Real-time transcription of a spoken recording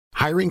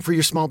Hiring for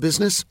your small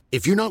business?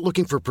 If you're not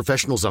looking for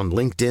professionals on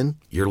LinkedIn,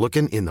 you're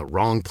looking in the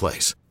wrong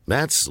place.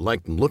 That's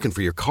like looking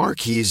for your car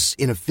keys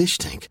in a fish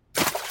tank.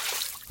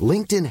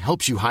 LinkedIn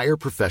helps you hire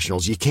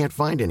professionals you can't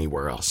find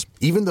anywhere else,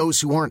 even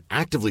those who aren't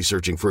actively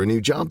searching for a new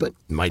job but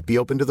might be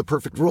open to the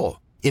perfect role.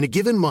 In a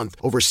given month,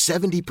 over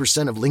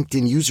 70% of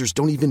LinkedIn users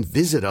don't even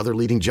visit other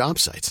leading job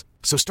sites.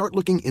 So start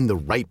looking in the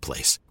right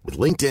place. With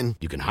LinkedIn,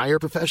 you can hire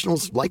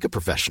professionals like a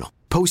professional.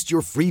 Post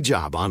your free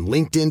job on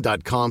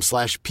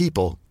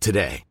linkedin.com/people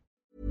today.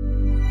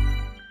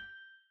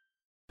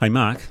 Hey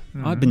Mark,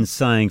 I've been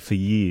saying for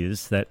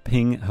years that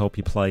Ping help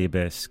you play your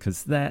best,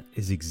 because that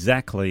is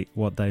exactly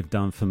what they've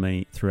done for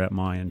me throughout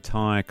my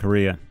entire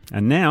career.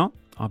 And now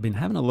I've been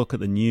having a look at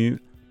the new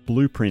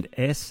Blueprint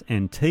S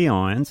and T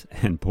irons,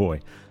 and boy,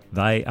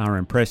 they are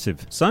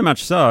impressive. So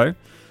much so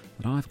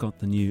that I've got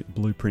the new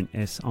Blueprint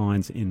S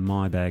irons in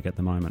my bag at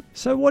the moment.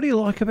 So what do you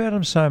like about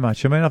them so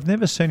much? I mean, I've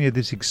never seen you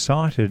this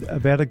excited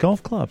about a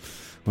golf club.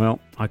 Well,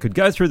 I could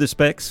go through the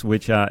specs,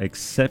 which are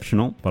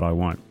exceptional, but I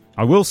won't.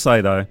 I will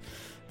say, though,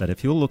 that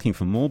if you're looking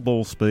for more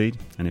ball speed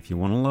and if you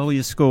want to lower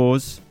your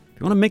scores, if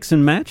you want to mix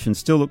and match and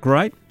still look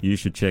great, you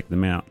should check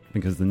them out,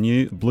 because the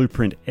new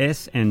Blueprint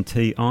S and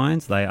T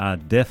irons, they are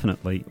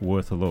definitely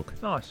worth a look.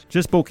 Nice.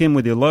 Just book in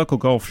with your local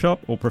golf shop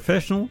or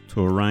professional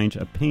to arrange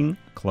a Ping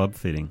club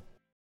fitting.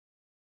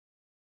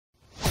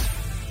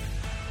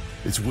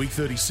 It's week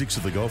 36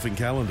 of the golfing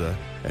calendar,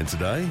 and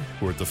today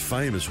we're at the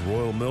famous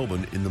Royal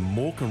Melbourne in the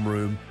Morecambe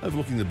Room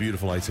overlooking the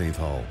beautiful 18th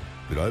hole.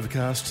 Bit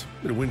overcast,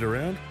 bit of wind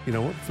around. You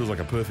know what? Feels like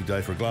a perfect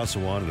day for a glass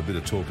of wine and a bit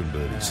of talking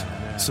birdies.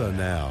 So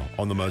now,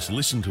 on the most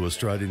listened to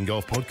Australian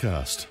golf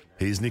podcast,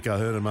 here's Nick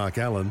O'Hearn and Mark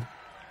Allen.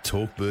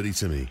 Talk birdie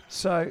to me.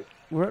 So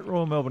we're at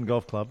Royal Melbourne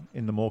Golf Club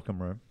in the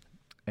Morecambe Room,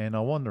 and I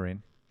wander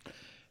in,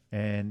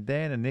 and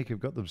Dan and Nick have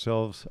got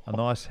themselves a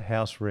nice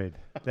house red.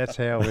 That's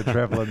how we're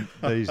travelling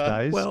these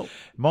days. Well,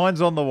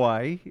 mine's on the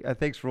way.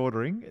 Thanks for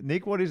ordering.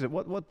 Nick, what is it?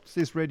 What's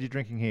this red you're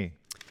drinking here?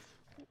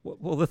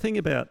 Well, the thing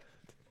about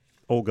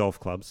all golf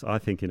clubs, I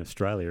think, in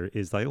Australia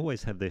is they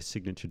always have their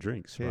signature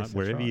drinks, right? Yes,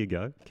 Wherever right. you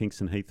go.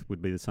 Kingston Heath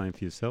would be the same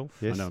for yourself.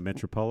 Yes. I know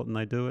Metropolitan,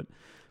 they do it.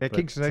 Yeah, But,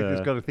 Kingston Heath has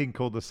got a thing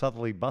called the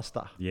Southerly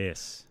Buster.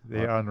 Yes.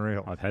 They're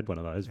unreal. I've had one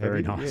of those. Have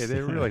Very you? nice. Yeah,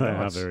 they're really they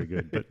nice. are very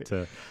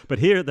good. But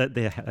here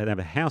they have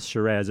a house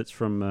Shiraz. It's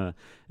from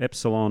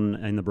Epsilon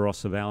in the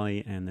Barossa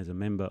Valley, and there's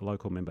a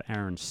local member,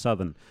 Aaron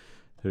Southern,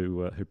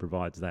 who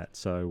provides that.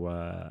 So,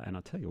 and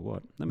I'll tell you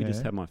what, let me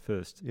just have my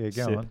first go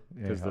sip, on.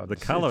 Yeah, because the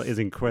colour is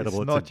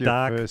incredible. It's not a your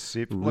dark first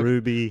sip. Look,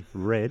 ruby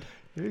red.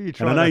 who are you And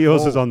trying I know to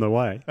yours fool? is on the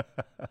way.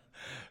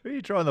 Who are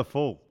you trying to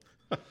fool?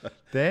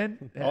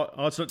 Dan?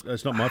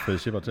 It's not my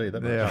first sip, I'll tell you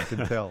that much. Yeah, I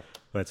can tell.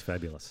 That's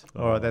fabulous.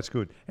 All right, that's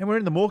good. And we're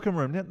in the Morecambe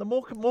Room. Now, the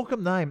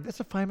Morecambe name,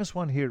 that's a famous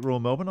one here at Royal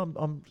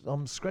Melbourne.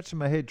 I'm scratching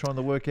my head trying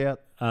to work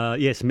out.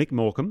 Yes, Mick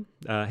Morecambe.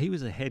 He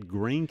was a head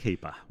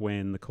greenkeeper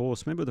when the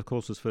course, remember the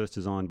course was first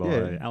designed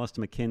by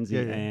Alistair Mackenzie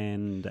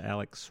and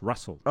Alex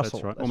Russell. That's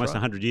right. Almost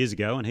 100 years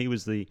ago, and he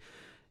was the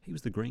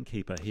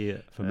greenkeeper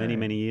here for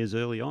many years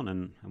early on,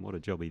 and what a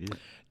job he did.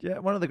 Yeah,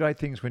 one of the great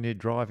things when you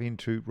drive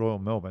into Royal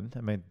Melbourne,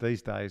 I mean,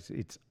 these days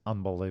it's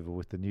unbelievable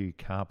with the new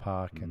car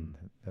park and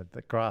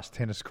the grass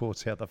tennis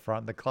courts out the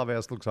front. The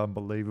clubhouse looks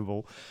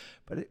unbelievable.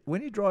 But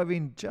when you drive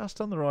in just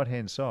on the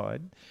right-hand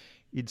side,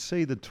 you'd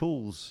see the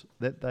tools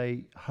that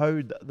they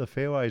hoed the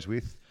fairways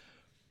with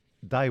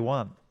day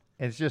one.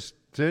 And it's just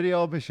dirty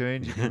old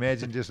machines. You can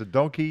imagine just a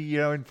donkey,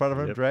 in front of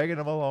them, dragging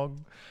them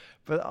along.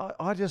 But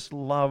I just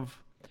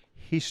love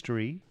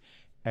history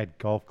at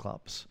golf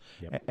clubs.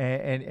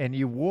 And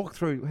you walk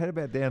through, how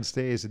about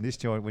downstairs in this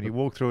joint, when you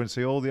walk through and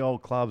see all the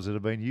old clubs that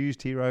have been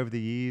used here over the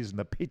years and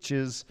the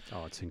pitches.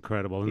 Oh, it's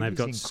incredible. And they've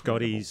got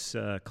Scotty's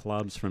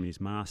clubs from his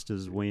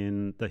Masters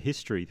win. The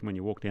history, when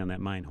you walk down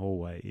that main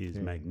hallway, is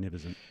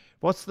magnificent.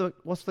 What's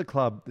the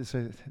club?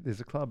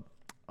 There's a club,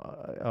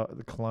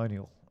 the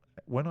Colonial.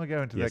 When I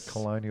go into that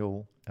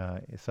Colonial,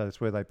 so that's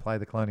where they play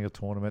the Colonial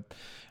tournament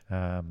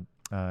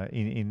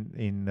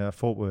in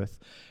Fort Worth.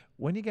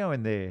 When you go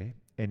in there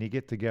and you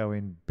get to go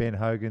in Ben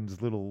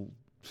Hogan's little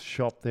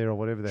shop there or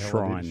whatever the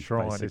hell it is,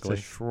 shrine. Basically.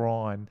 It's a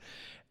shrine,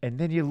 and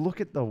then you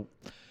look at the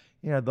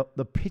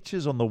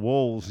pictures on the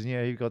walls. And,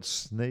 you've got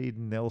Snead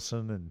and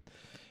Nelson and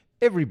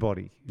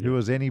everybody who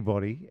was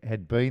anybody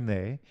had been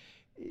there.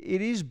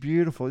 It is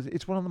beautiful.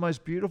 It's one of the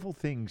most beautiful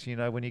things,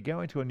 when you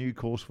go into a new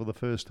course for the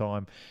first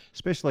time,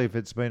 especially if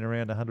it's been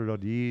around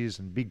 100-odd years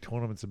and big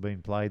tournaments have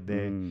been played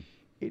there.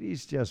 It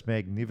is just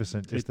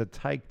magnificent just to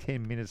take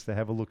 10 minutes to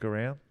have a look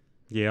around.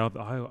 Yeah,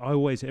 I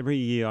always, every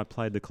year I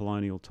played the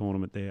Colonial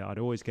tournament there, I'd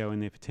always go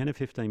in there for 10 or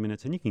 15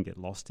 minutes, and you can get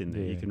lost in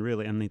there. You can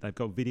really, and they've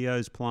got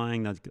videos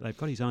playing. They've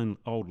got his own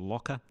old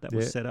locker that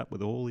was set up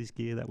with all his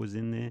gear that was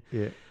in there.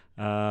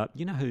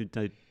 You know who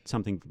did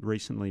something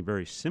recently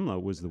very similar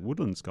was the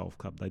Woodlands Golf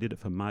Club. They did it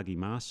for Margie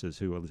Masters,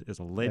 who is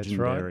a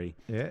legendary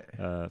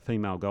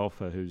female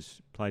golfer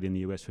who's played in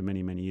the US for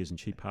many years, and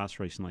she passed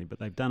recently. But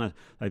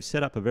they've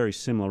set up a very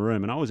similar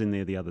room, and I was in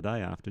there the other day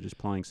after just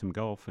playing some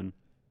golf, and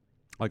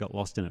I got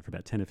lost in it for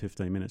about 10 or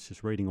 15 minutes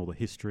just reading all the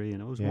history,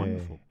 and it was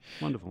wonderful.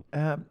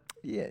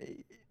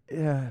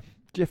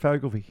 Jeff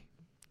Ogilvy.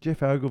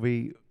 Jeff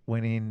Ogilvy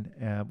went in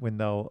when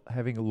they were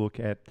having a look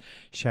at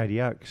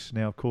Shady Oaks.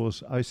 Now, of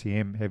course,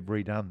 OCM have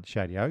redone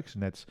Shady Oaks,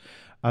 and that's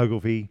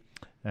Ogilvy,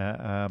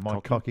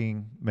 Mike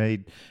Cocking,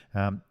 Mead.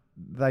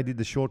 They did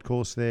the short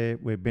course there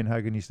where Ben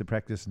Hogan used to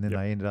practice, and then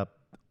they ended up,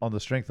 on the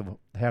strength of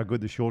how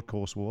good the short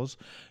course was,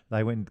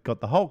 they went and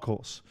got the whole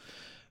course.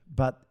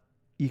 But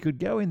you could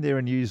go in there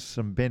and use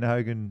some Ben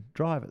Hogan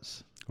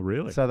drivers.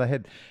 Really? So they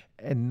had,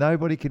 and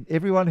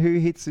everyone who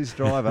hits this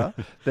driver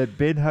that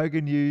Ben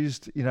Hogan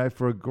used,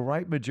 for a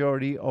great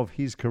majority of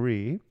his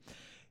career,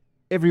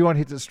 everyone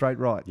hits it straight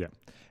right. Yeah.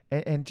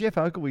 And Jeff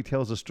Ogilvy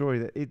tells a story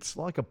that it's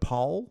like a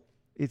pole.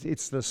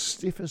 It's the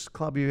stiffest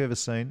club you've ever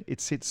seen.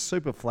 It sits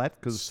super flat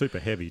because super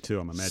heavy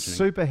too. I'm imagining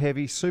super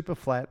heavy, super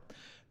flat,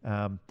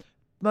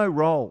 no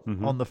roll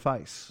on the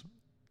face.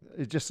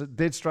 It's just a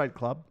dead straight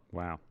club.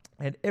 Wow.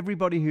 And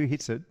everybody who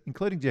hits it,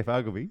 including Jeff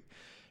Ogilvy,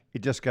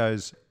 it just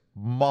goes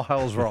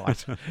miles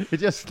right.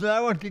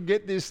 No one can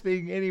get this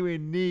thing anywhere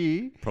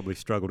near. Probably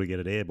struggle to get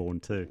it airborne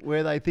too.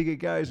 Where they think it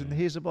goes. And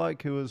here's a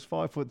bloke who was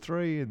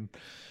 5'3" and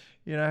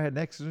had an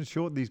accident,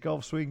 shortened his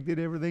golf swing, did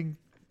everything.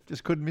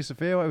 Just couldn't miss a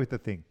fairway with the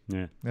thing.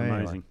 Yeah,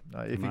 amazing.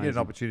 If you get an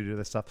opportunity to do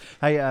that stuff.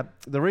 Hey,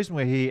 the reason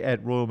we're here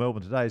at Royal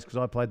Melbourne today is because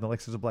I played in the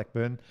Lexus of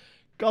Blackburn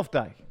Golf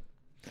Day.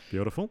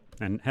 Beautiful.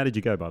 And how did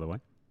you go, by the way?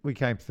 We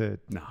came third.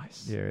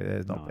 Nice. Yeah,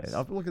 it's not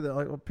bad. Look at that.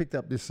 I picked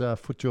up this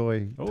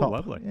FootJoy top. Oh,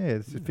 lovely. Yeah,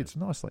 it fits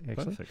nicely,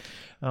 actually. Perfect.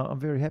 I'm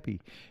very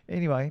happy.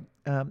 Anyway,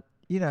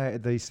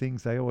 these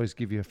things, they always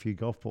give you a few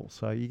golf balls.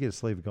 So you get a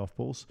sleeve of golf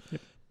balls.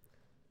 Yep.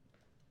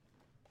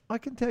 I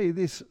can tell you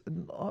this.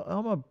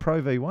 I'm a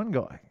Pro V1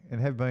 guy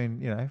and have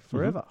been,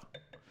 forever.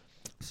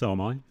 So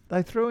am I.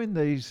 They threw in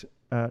these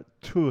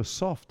Tour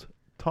Soft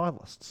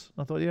Titleists.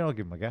 I thought, I'll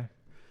give them a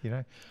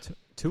go.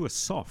 Tour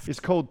Soft? It's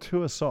called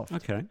Tour Soft.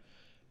 Okay.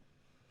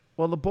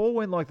 Well, the ball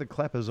went like the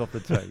clappers off the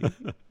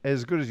tee,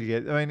 as good as you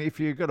get. I mean, if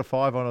you've got a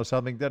 5-iron or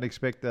something, don't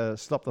expect to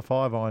stop the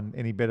 5-iron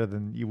any better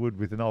than you would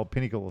with an old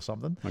Pinnacle or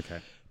something. Okay.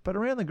 But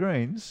around the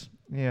greens,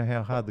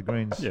 how hard the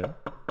greens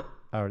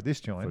are at this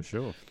joint. For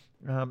sure.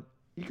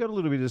 You got a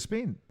little bit of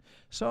spin.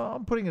 So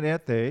I'm putting it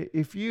out there.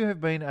 If you have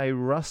been a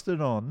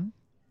rusted-on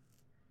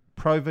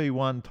Pro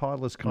V1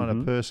 Titleist kind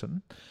of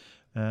person,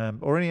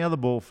 or any other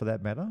ball for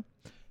that matter,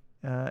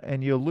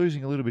 and you're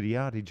losing a little bit of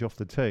yardage off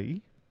the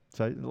tee,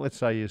 so let's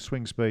say your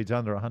swing speed's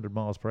under 100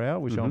 miles per hour,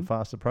 which I'm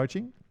fast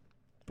approaching,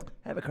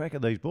 have a crack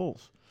at these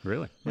balls.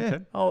 Really? Yeah.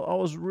 Okay. I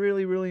was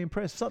really, really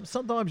impressed.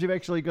 Sometimes you've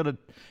actually got to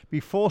be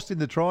forced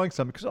into trying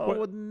something because I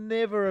would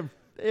never have,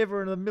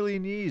 ever in a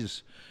million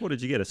years. What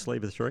did you get, a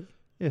sleeve of 3?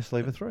 Yeah,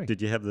 sleeve of 3.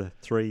 Did you have the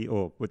 3,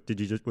 or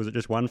was it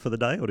just one for the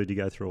day, or did you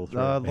go through all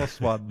 3? I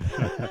lost one.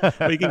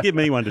 Well, you can give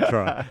me one to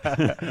try.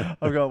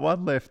 I've got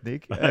one left,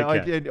 Nick.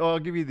 Okay. I'll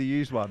give you the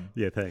used one.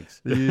 Yeah, thanks.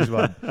 The used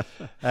one.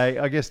 Hey,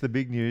 I guess the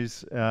big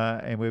news,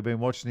 and we've been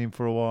watching him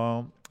for a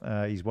while.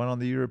 He's won on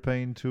the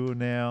European Tour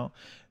now.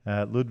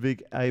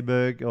 Ludwig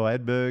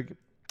Adberg.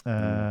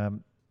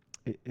 And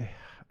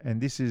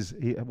this is,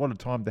 what a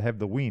time to have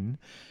the win,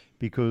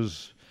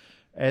 because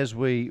as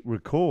we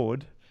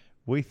record,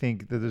 we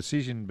think the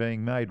decision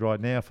being made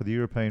right now for the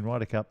European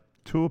Ryder Cup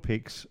Tour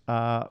picks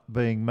are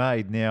being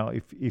made. Now,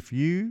 if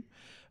you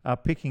are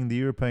picking the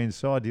European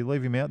side, do you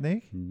leave him out,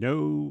 Nick?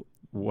 No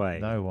way.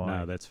 No way.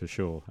 No, that's for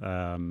sure.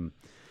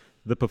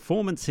 The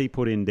performance he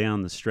put in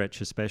down the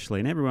stretch especially,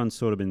 and everyone's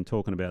sort of been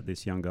talking about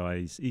this young guy.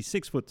 He's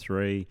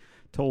 6'3",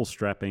 tall,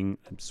 strapping,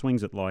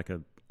 swings it like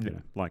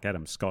like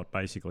Adam Scott,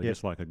 basically,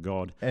 just like a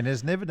god. And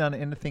has never done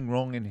anything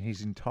wrong in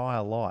his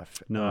entire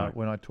life. No.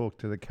 When I talk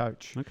to the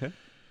coach. Okay.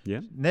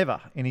 Yeah. Never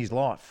in his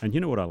life. And you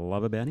know what I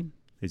love about him?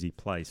 Is he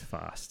plays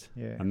fast.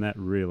 Yeah. And that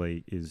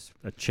really is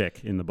a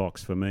check in the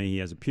box for me. He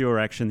has a pure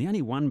action. The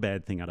only one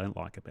bad thing I don't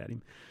like about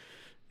him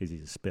is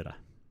he's a spitter.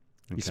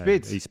 Okay.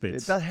 He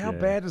spits. How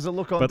bad does it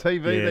look on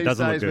TV these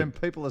days when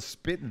people are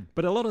spitting?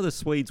 But a lot of the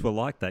Swedes were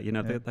like that.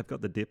 They've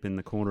got the dip in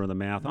the corner of the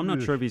mouth. I'm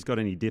not sure if he's got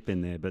any dip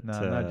in there, but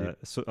no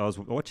dip. So I was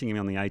watching him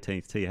on the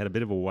 18th tee. He had a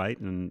bit of a wait,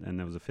 and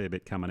there was a fair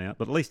bit coming out.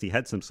 But at least he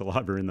had some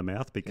saliva in the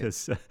mouth,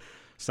 because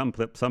some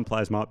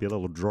players might be a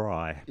little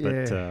dry.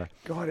 But,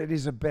 God, it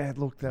is a bad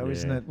look, though,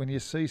 isn't it? When you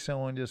see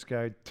someone just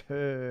go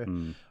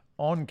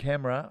on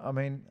camera. I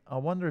mean, I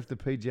wonder if the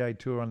PGA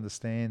Tour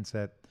understands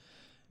that.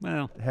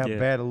 Well, how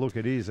bad a look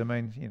it is. I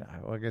mean,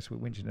 I guess we're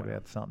whinging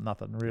about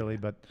nothing really,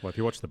 but... Well, if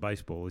you watch the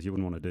baseballers, you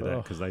wouldn't want to do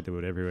that because they do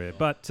it everywhere.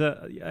 But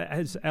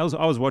as I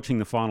was watching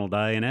the final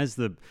day, and as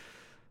the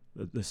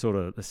sort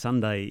of the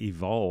Sunday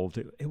evolved,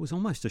 it was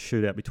almost a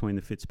shootout between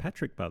the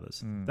Fitzpatrick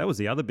brothers. That was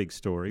the other big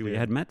story. We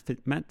had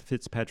Matt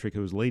Fitzpatrick,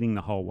 who was leading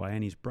the whole way,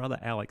 and his brother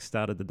Alex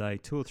started the day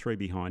 2 or 3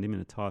 behind him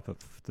in a tie for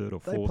third or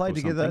fourth. They played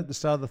together at the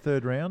start of the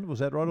third round, was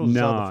that right? Or the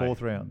start of the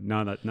fourth round?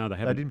 No, they haven't.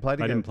 They didn't play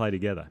together? They didn't play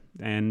together.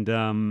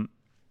 And...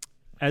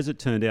 as it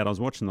turned out, I was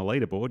watching the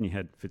leaderboard, and you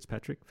had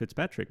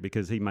Fitzpatrick,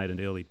 because he made an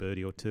early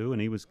birdie or two,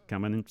 and he was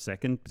coming in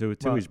second to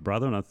his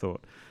brother, and I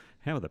thought,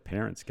 how are the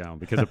parents going?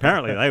 Because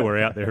apparently they were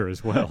out there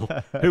as well.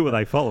 Who were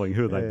they following?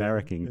 Who were they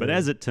barracking? But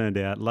as it turned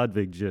out,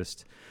 Ludwig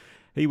just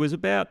He was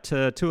about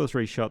 2 or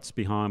 3 shots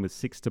behind with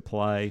 6 to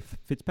play.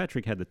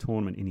 Fitzpatrick had the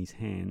tournament in his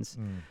hands.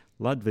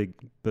 Ludwig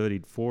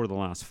birdied 4 of the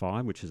last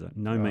 5, which is a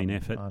no mean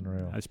effort,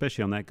 unreal.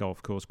 Especially on that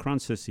golf course.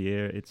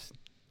 Cron-Sur-Sierre,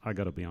 I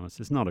got to be honest,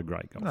 it's not a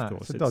great golf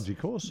course. It's a dodgy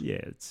course.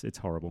 Yeah, it's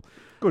horrible.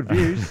 Good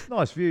views,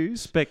 nice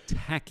views.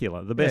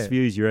 Spectacular. The best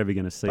views you're ever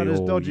going to see all year.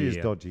 But as dodgy as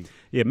dodgy.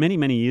 Yeah,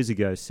 many years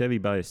ago, Seve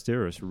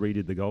Ballesteros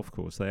redid the golf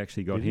course. They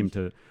actually got him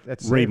to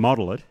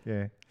remodel it.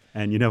 Yeah.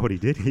 And you know what he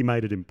did? He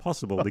made it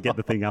impossible to get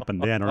the thing up and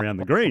down around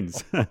the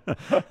greens.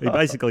 He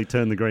basically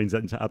turned the greens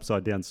into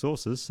upside-down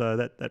saucers, so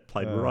that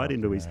played right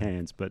into his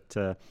hands.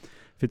 But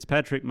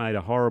Fitzpatrick made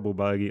a horrible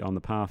bogey on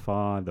the par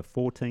 5, the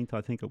 14th,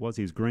 I think it was.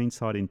 He was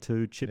greenside in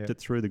 2, chipped it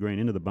through the green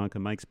into the bunker,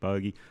 makes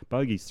bogey.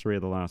 Bogey's 3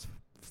 of the last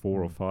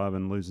 4 or 5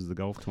 and loses the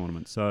golf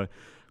tournament. So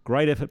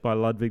great effort by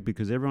Ludwig,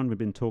 because everyone had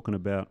been talking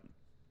about,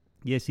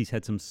 yes, he's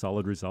had some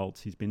solid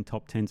results. He's been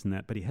top 10s in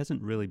that, but he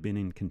hasn't really been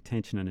in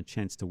contention and a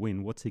chance to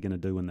win. What's he going to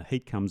do when the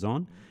heat comes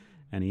on?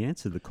 And he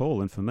answered the call.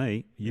 And for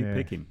me,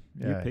 pick him.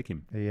 You pick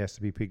him. He has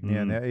to be picked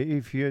now. Now,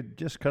 if you're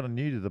just kind of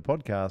new to the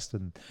podcast,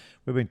 and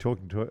we've been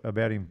talking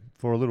about him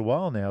for a little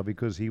while now,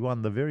 because he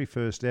won the very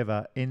first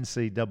ever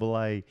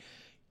NCAA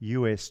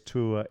US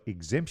Tour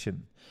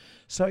exemption.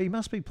 So he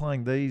must be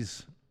playing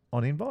these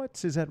on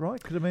invites, is that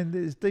right? Because, I mean,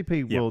 this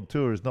DP World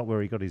Tour is not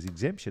where he got his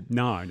exemption.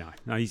 No.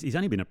 He's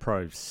only been a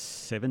pro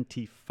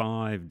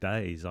 75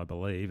 days, I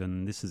believe,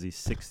 and this is his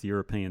 6th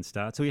European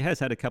start. So he has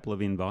had a couple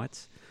of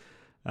invites.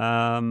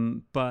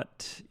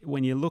 But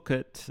when you look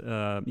at,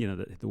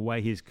 the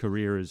way his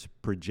career is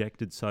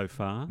projected so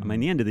far, I mean,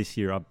 the end of this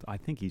year, I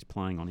think he's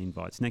playing on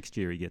invites. Next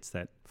year, he gets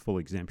that full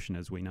exemption,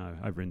 as we know,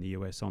 over in the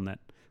US on that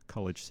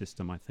college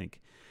system, I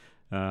think.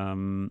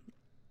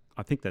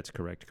 I think that's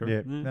correct.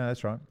 Yeah, no,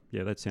 that's right.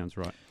 Yeah, that sounds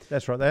right.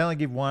 That's right. They only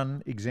give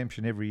one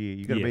exemption every year.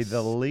 You've got to be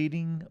the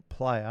leading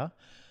player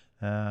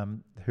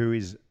who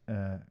is,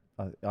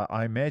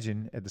 I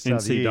imagine, at the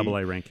start of the year.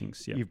 NCAA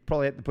rankings, yeah. You've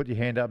probably had to put your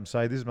hand up and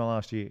say, this is my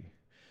last year.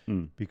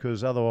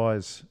 Because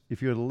otherwise,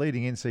 if you're the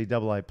leading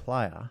NCAA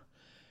player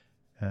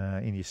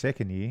in your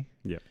second year,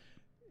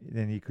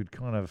 then you could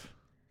kind of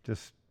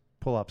just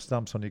pull up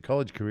stumps on your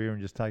college career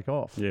and just take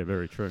off. Yeah,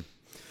 very true.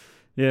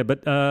 Yeah,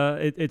 but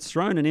it's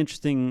thrown an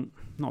interesting,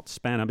 not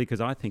spanner, because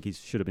I think he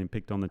should have been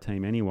picked on the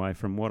team anyway.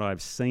 From what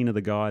I've seen of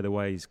the guy, the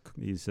way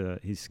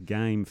his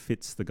game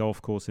fits the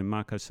golf course in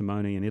Marco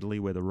Simone in Italy,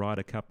 where the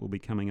Ryder Cup will be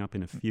coming up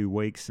in a few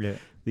weeks. Yeah.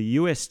 The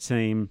US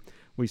team,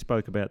 we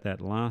spoke about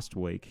that last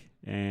week,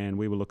 and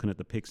we were looking at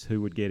the picks,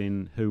 who would get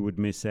in, who would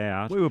miss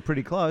out. We were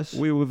pretty close.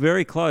 We were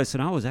very close,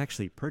 and I was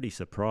actually pretty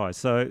surprised.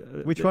 So,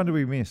 which one did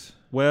we miss?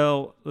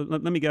 Well,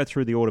 let me go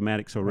through the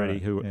automatics already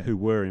who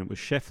were in. It was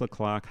Scheffler,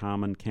 Clark,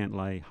 Harmon,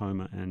 Cantlay,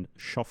 Homer, and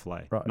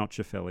Schauffele. Right. Not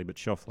Schauffele, but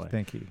Schauffele.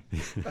 Thank you.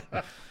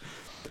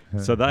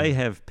 So they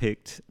have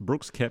picked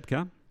Brooks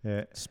Koepka,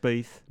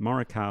 Spieth,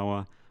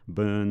 Morikawa,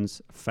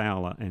 Burns,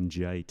 Fowler, and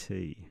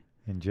JT.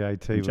 And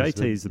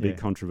JT is the big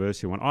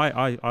controversial one.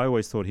 I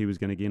always thought he was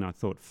going to get in. I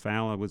thought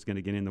Fowler was going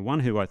to get in. The one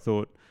who I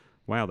thought,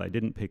 wow, they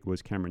didn't pick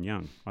was Cameron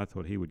Young. I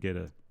thought he would get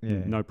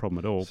no problem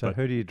at all. So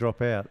who do you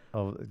drop out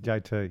of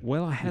JT?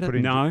 Well,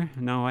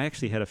 I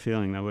actually had a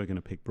feeling they were going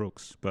to pick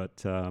Brooks,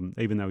 but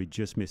even though he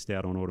just missed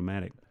out on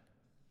automatic.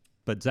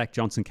 But Zach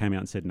Johnson came out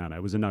and said, no,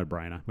 it was a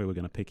no-brainer. We were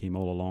going to pick him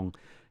all along.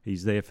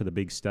 He's there for the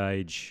big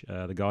stage.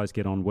 The guys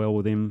get on well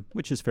with him,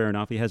 which is fair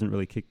enough. He hasn't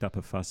really kicked up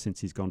a fuss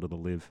since he's gone to the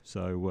Live.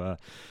 So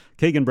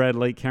Keegan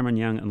Bradley, Cameron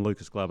Young and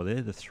Lucas Glover,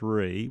 they're the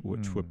three,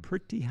 which were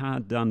pretty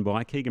hard done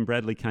by. Keegan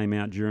Bradley came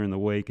out during the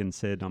week and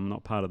said, I'm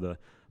not part of the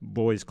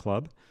boys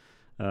club.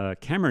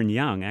 Cameron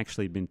Young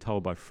actually had been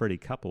told by Freddie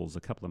Couples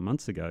a couple of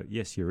months ago,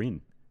 yes, you're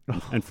in.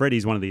 And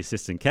Freddie's one of the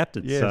assistant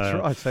captains. Yeah, that's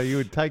right. So you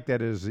would take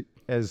that as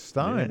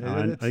stone.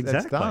 Yeah, exactly.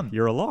 That's done.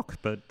 You're a lock.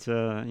 But,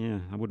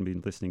 I wouldn't be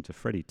listening to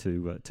Freddie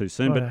too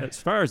soon. But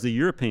as far as the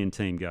European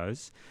team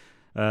goes,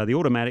 the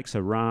automatics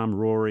are Rahm,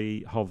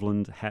 Rory,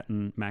 Hovland,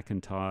 Hatton,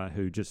 McIntyre,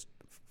 who just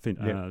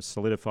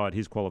solidified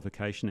his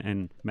qualification,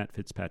 and Matt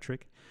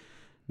Fitzpatrick.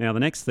 Now,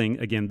 the next thing,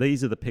 again,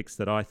 these are the picks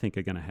that I think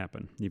are going to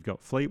happen. You've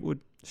got Fleetwood,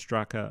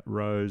 Strucker,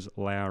 Rose,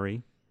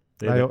 Lowry.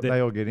 They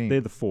all get in. They're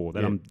the four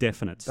that I'm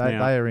definite. They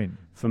are in.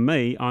 For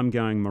me, I'm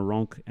going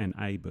Moronk and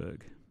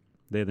Aberg.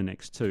 They're the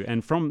next two.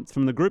 And from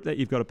the group that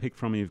you've got to pick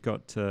from, you've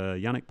got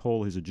Yannick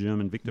Paul, who's a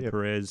German, Victor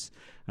Perez,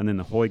 and then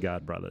the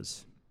Højgaard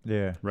brothers.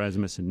 Yeah.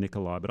 Rasmus and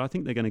Nikolai. But I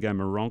think they're going to go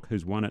Moronk,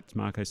 who's won it,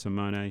 Marco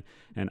Simone,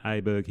 and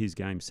Aberg. His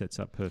game sets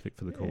up perfect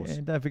for the course.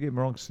 And don't forget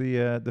Moronk's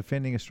the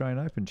defending Australian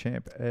Open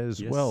champ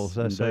as well.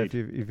 So if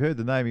you've heard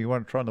the name, you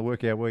want trying to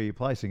work out where you're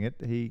placing it,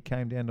 he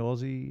came down to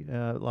Aussie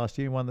last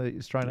year and won the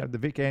Australian Open, the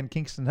Vic and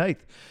Kingston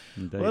Heath.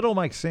 Indeed. Well, that all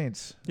makes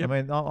sense. Yep.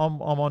 I mean,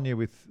 I'm on you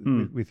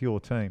with your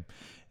team.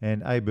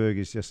 And Aberg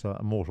is just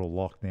a mortal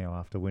lock now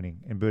after winning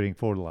and birding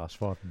 4 of the last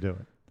 5 to do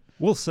it.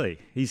 We'll see.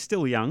 He's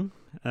still young.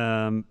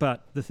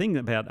 But the thing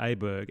about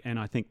Aberg, and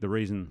I think the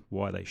reason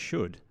why they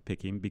should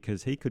pick him,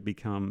 because he could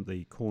become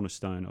the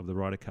cornerstone of the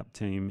Ryder Cup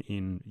team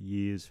in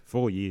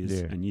 4 years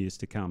and years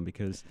to come.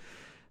 Because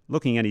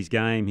looking at his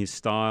game, his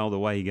style, the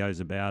way he goes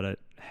about it,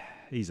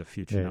 he's a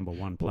future number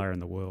one player in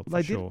the world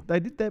for sure. They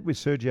did that with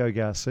Sergio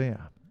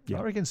Garcia. Yeah.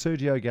 I reckon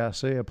Sergio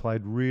Garcia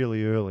played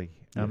really early.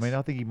 Yes. I mean,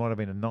 I think he might have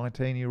been a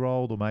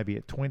 19-year-old or maybe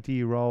a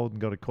 20-year-old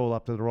and got a call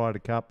up to the Ryder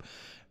Cup.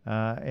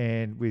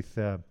 And with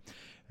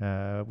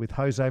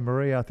Jose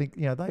Maria, I think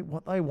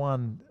they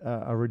won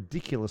a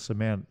ridiculous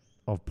amount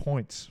of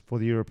points for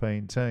the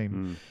European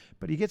team.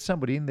 But you get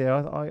somebody in there,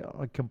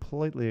 I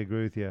completely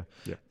agree with you.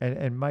 Yeah.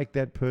 And make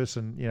that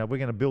person, we're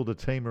going to build a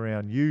team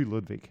around you,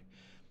 Ludwig.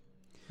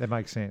 That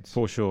makes sense.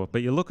 For sure.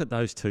 But you look at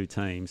those two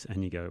teams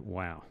and you go,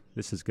 wow,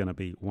 this is going to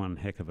be one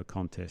heck of a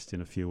contest in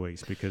a few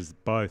weeks because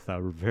both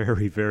are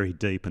very, very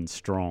deep and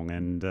strong.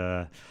 And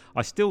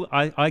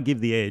I give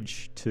the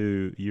edge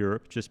to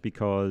Europe just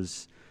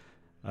because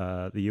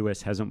the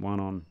US hasn't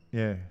won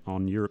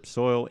on Europe's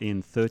soil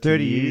in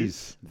 30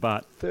 years.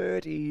 But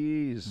 30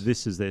 years.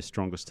 This is their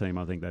strongest team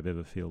I think they've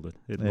ever fielded.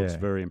 It looks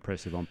very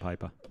impressive on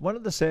paper. One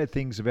of the sad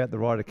things about the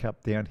Ryder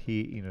Cup down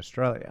here in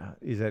Australia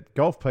is that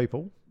golf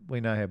people, we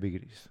know how big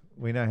it is.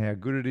 We know how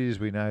good it is.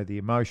 We know the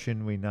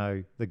emotion. We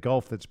know the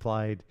golf that's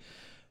played,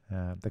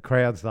 the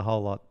crowds, the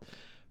whole lot.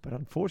 But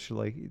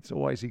unfortunately, it's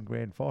always in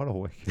grand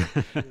final week.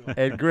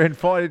 And grand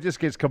final, it just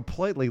gets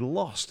completely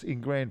lost in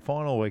grand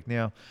final week.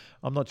 Now,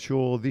 I'm not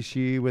sure this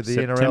year whether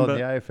the NRL and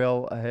the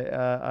AFL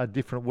are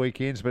different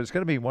weekends, but it's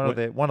going to be one of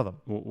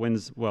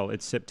them.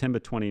 It's September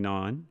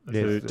 29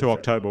 to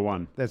October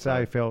 1. That's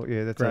AFL.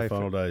 Yeah, that's grand AFL.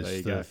 final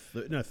days. There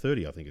you go.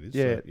 30, I think it is.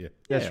 Yeah, so,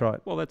 that's right.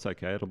 Well, that's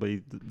okay. It'll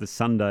be the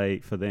Sunday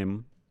for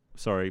them.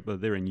 Sorry, but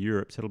they're in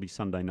Europe, so it'll be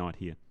Sunday night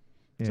here.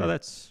 Yeah. So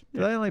that's... Do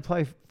they only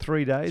play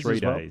 3 days 3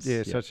 as well? days.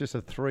 Yeah, so it's just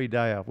a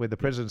 3-dayer. Where the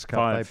President's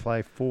Cup, they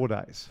play 4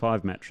 days.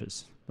 5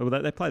 matches. Well,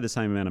 they play the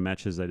same amount of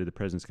matches they do the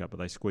President's Cup, but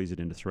they squeeze it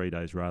into 3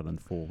 days rather than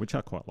 4, which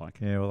I quite like.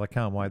 Yeah, well, I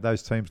can't wait.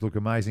 Those teams look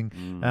amazing.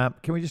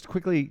 Can we just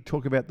quickly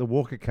talk about the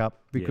Walker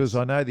Cup? Because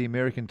I know the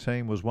American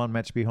team was 1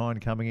 match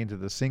behind coming into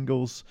the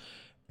singles.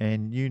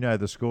 And you know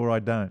the score, I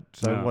don't.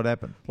 So what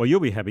happened? Well,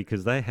 you'll be happy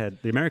because the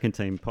American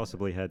team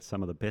possibly had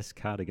some of the best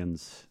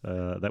cardigans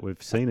that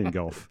we've seen in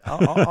golf.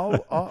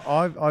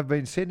 I've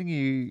been sending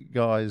you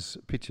guys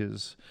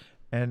pictures,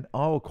 and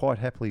I will quite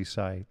happily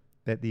say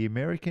that the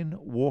American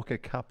Walker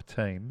Cup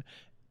team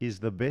is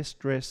the best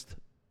dressed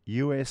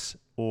US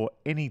or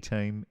any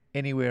team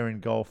anywhere in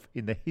golf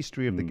in the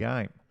history of the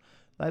game.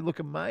 They look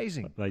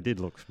amazing. They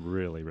did look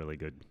really, really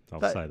good.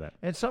 I'll say that.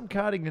 And some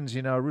cardigans,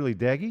 are really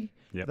daggy.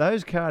 Yep.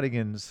 Those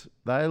cardigans,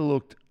 they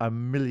looked $1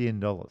 million.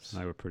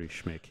 They were pretty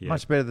schmick, yeah.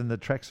 Much better than the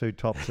tracksuit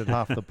tops that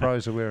half the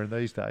pros are wearing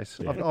these days.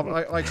 Yeah.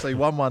 I actually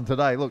won one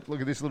today. Look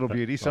at this little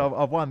beauty. So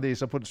I've won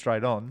this. I put it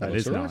straight on. That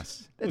is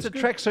nice. It's a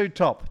tracksuit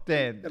top,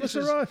 Dan. That's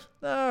all right.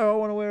 No, I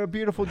want to wear a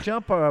beautiful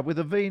jumper with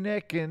a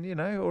V-neck and,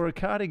 or a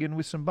cardigan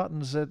with some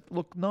buttons that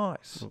look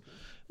nice.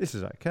 This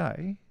is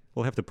okay.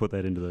 We'll have to put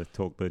that into the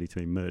Talk Birdie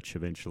Team merch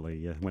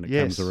eventually when it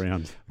comes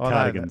around. Oh,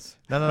 cardigans.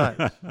 No.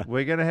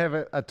 We're going to have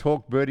a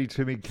Talk Birdie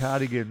to Me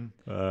cardigan.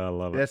 I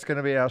love it. That's going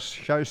to be our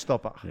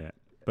showstopper. Yeah.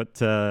 But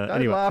Don't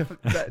anyway. laugh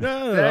at that.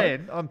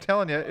 Dan, I'm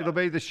telling you, it'll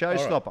be the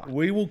showstopper. Right.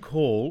 We will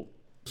call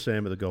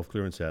Sam at the Golf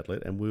Clearance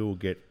Outlet and we will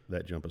get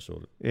that jumper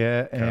sorted.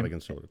 Yeah. Cardigan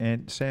sorted.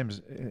 And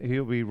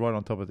he'll be right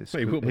on top of this.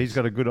 He's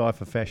got a good eye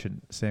for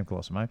fashion, Sam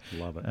Colossimo.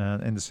 Love it.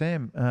 And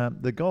Sam,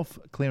 the Golf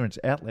Clearance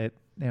Outlet,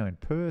 now in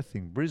Perth,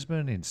 in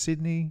Brisbane, in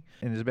Sydney,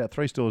 and there's about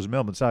 3 stores in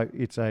Melbourne. So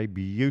it's a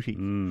beauty.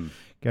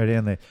 Go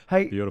down there.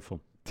 Hey, beautiful.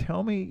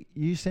 Tell me,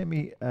 you sent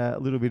me a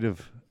little bit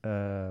of,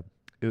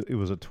 it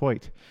was a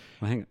tweet.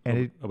 Well, hang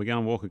on. Are we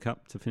going Walker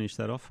Cup to finish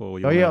that off? Or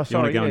you want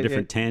to go on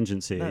different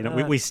tangents here?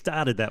 No. We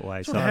started that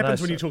way. So what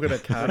happens when you talk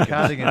about cardigans?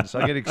 Cardigans.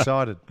 I get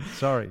excited.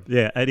 Sorry.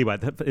 Yeah, anyway,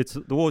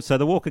 so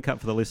the Walker Cup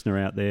for the listener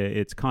out there,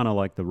 it's kind of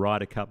like the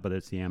Ryder Cup, but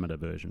it's the amateur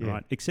version,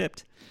 right?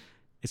 Except...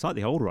 it's like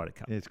the old Ryder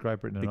Cup. Yeah, it's Great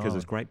Britain and because Ireland.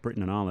 It's Great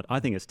Britain and Ireland. I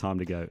think it's time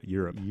to go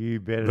Europe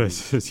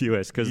versus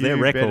US because their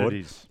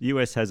record,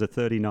 US has a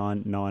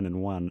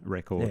 39-9-1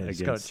 record against.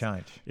 It's got to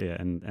change. Yeah,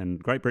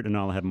 and Great Britain and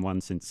Ireland haven't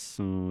won since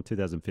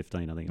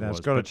 2015, I think it was.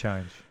 It's got to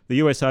change. The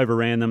US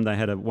overran them. They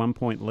had a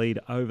 1-point lead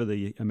over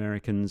the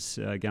Americans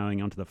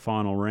going on to the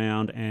final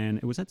round, and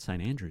it was at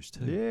St Andrews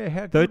too. Yeah,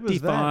 how good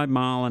was that?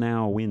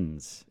 35-mile-an-hour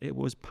winds. It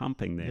was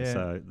pumping there,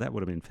 so that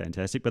would have been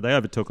fantastic. But they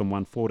overtook them,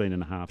 won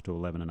 14.5 to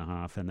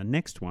 11.5, and the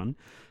next one,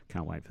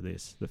 can't wait for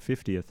this, the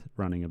 50th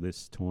running of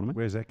this tournament.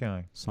 Where's that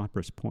going?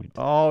 Cypress Point.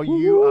 Oh,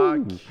 you are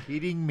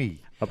kidding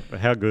me.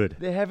 How good.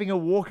 They're having a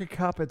Walker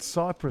Cup at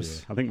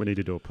Cypress. Yeah, I think we need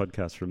to do a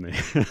podcast from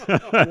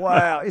there.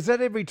 Wow. Is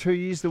that every 2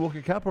 years, the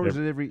Walker Cup, or is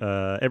it every...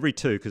 every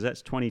 2, because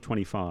that's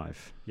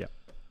 2025. Yeah.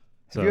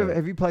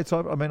 Have you played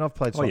Cypress? I mean, I've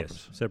played Cypress. Oh,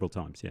 yes, several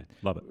times, yeah.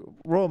 Love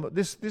it.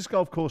 This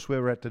golf course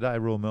where we're at today,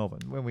 Royal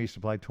Melbourne, when we used to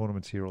play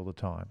tournaments here all the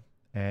time,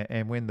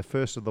 and when the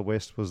first of the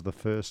West was the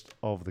first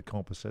of the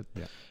composite,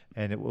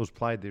 and it was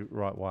played the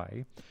right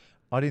way,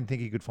 I didn't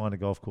think you could find a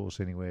golf course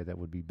anywhere that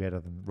would be better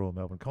than Royal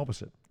Melbourne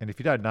Composite. And if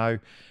you don't know,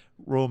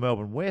 Royal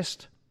Melbourne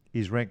West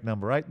is ranked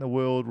number 8 in the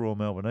world. Royal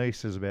Melbourne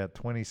East is about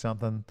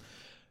 20-something.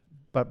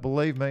 But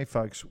believe me,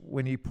 folks,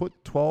 when you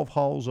put 12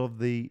 holes of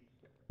the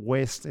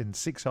West and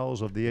 6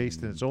 holes of the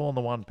East, and it's all on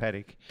the one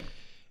paddock,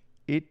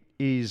 it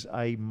is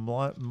a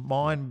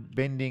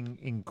mind-bending,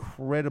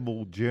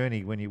 incredible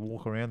journey when you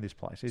walk around this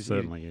place. It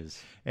certainly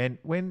is. And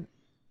when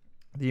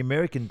the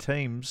American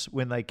teams,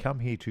 when they come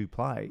here to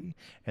play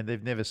and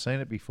they've never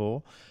seen it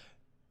before,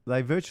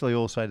 they virtually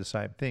all say the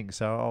same thing.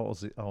 So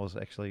I was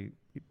actually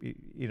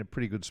in a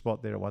pretty good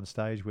spot there at one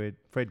stage where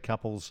Fred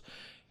Couples,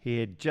 he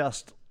had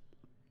just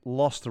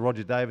lost to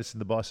Roger Davis in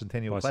the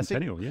Bicentennial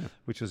Classic,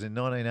 which was in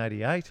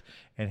 1988,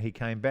 and he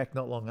came back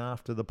not long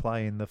after the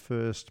play in the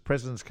first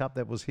President's Cup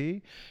that was here,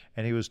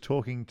 and he was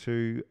talking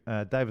to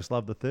Davis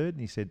Love III, and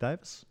he said,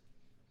 Davis,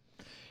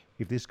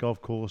 if this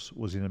golf course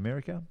was in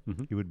America,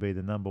 it would be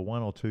the number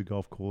 1 or 2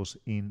 golf course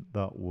in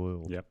the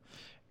world. Yep.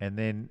 And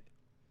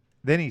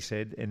then he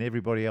said, and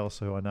everybody else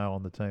who I know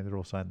on the team, they're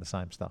all saying the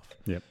same stuff.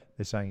 Yep.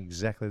 They're saying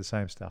exactly the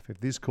same stuff. If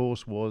this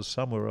course was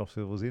somewhere else, if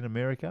it was in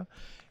America,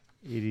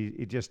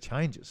 it just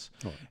changes.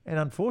 Right. And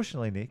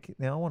unfortunately, Nick,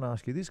 now I want to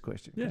ask you this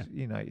question. Yeah.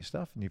 You know your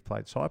stuff, and you've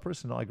played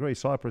Cypress, and I agree,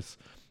 Cypress,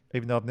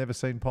 even though I've never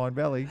seen Pine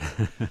Valley.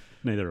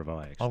 Neither have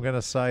I, actually. I'm going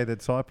to say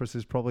that Cypress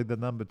is probably the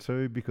number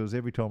 2 because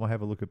every time I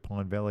have a look at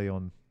Pine Valley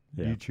on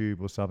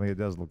YouTube or something, it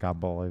does look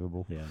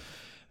unbelievable.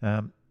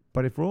 Yeah.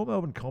 But if Royal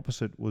Melbourne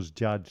Composite was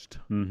judged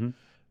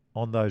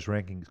on those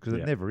rankings, because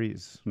it never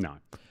is. No.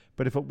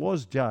 But if it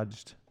was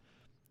judged,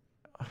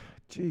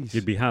 geez.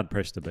 You'd be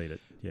hard-pressed to beat it.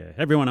 Yeah.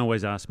 Everyone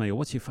always asks me,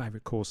 what's your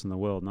favourite course in the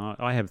world? And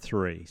I have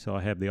 3. So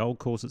I have the old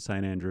course at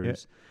St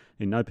Andrews,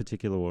 in no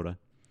particular order.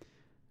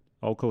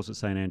 Old course at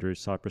St Andrews,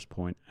 Cypress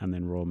Point, and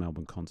then Royal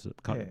Melbourne Composite.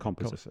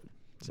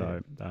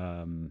 So,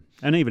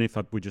 and even if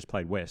we just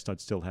played West,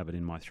 I'd still have it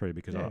in my 3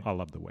 because I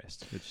love the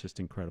West. It's just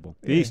incredible.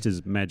 The East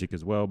is magic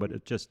as well, but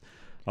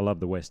I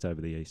love the West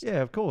over the East.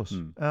 Yeah, of course.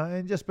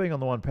 And just being on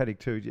the one paddock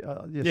too.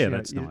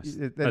 That's nice.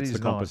 That's the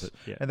composite.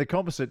 Nice. Yeah. And the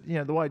composite,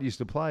 the way it used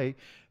to play,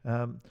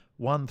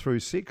 1 through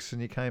 6,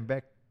 and you came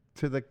back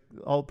to the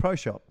old pro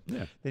shop.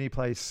 Yeah. Then you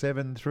play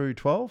 7 through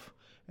 12.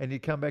 And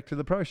you'd come back to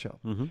the pro shop.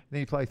 Then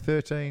you play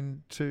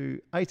 13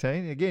 to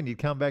 18. Again, you'd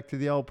come back to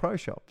the old pro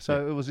shop.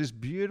 So it was this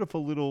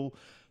beautiful little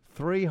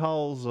 3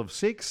 holes of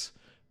 6.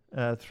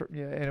 And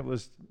it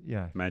was,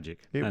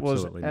 magic. It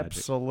absolutely was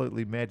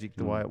absolutely magic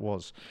the way it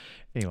was.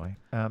 Anyway,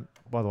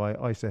 by the way,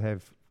 I used to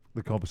have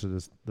the composite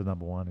as the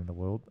number 1 in the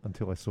world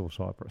until I saw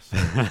Cypress.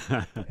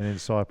 And then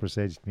Cypress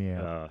edged me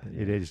out.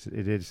 It edged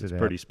it out. It's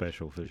pretty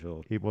special for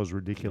sure. It was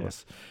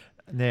ridiculous.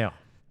 Yeah. Now,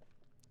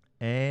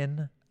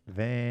 Anne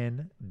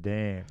Van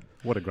Dam.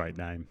 What a great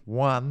name.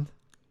 1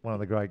 of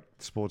the great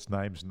sports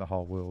names in the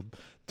whole world.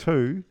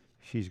 2,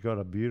 she's got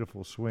a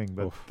beautiful swing.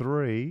 But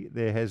 3,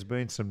 there has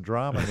been some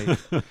drama,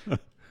 Nick.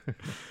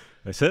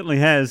 There certainly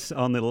has.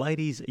 On the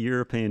Ladies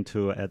European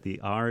Tour at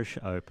the Irish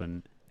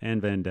Open,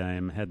 Anne Van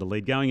Dam had the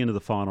lead going into the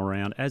final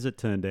round. As it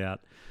turned out,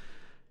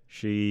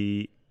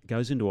 she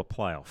goes into a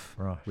playoff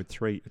with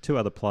 2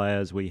 other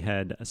players. We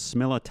had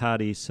Smilla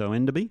Tardy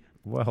Soenderby.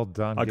 Well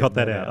done. I got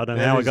that out. I don't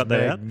know how I got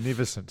that out.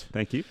 Magnificent.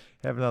 Thank you.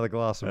 Have another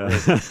glass of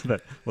red.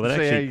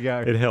 How you go.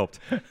 It helped.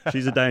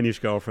 She's a Danish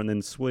golfer. And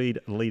then Swede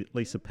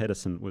Lisa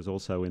Pedersen was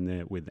also in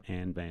there with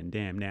Anne Van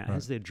Dam. Now,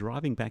 as they're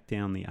driving back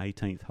down the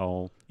 18th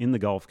hole in the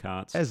golf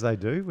carts. As they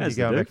do when you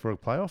go back for a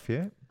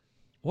playoff,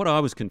 What I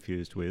was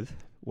confused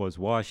with was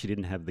why she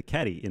didn't have the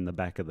caddy in the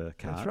back of the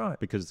cart. That's right.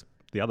 Because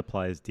the other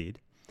players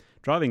did.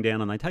 Driving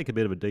down, and they take a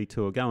bit of a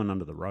detour, going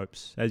under the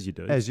ropes, as you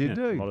do. As you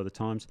do. A lot of the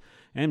times.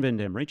 Anne Van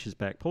Dam reaches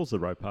back, pulls the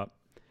rope up,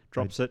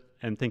 drops it,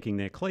 and thinking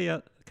they're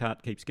clear, the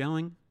cart keeps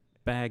going,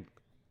 bang,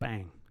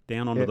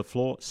 down onto the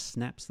floor,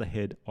 snaps the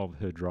head of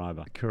her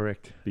driver.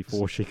 Correct.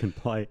 Before she can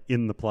play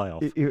in the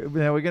playoff.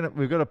 Now,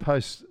 we've got to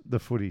post the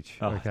footage.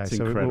 Okay, it's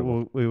so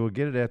incredible. we will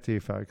get it out to you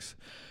folks.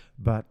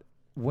 But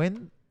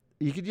when...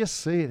 You could just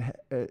see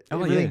it,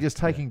 everything just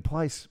taking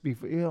place.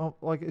 Before,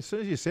 like as soon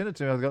as you sent it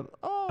to me, I got,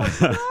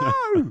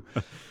 oh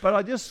no! But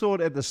I just saw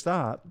it at the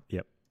start.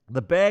 Yep.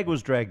 The bag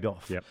was dragged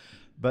off. Yep.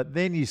 But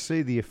then you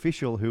see the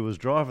official who was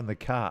driving the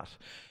cart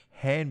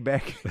hand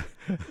back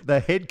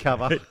the head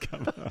cover.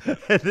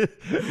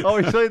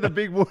 Obviously, the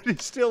big wood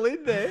is still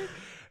in there,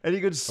 and you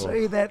could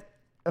see that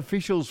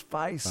official's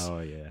face.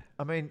 Oh yeah.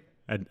 I mean,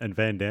 and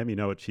Van Dam, you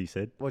know what she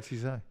said? What'd she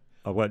say?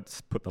 I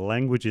won't put the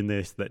language in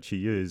there that she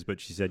used, but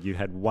she said you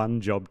had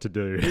one job to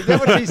do. Is that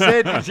what she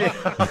said?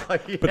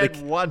 You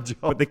had one job.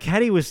 But the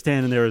caddy was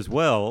standing there as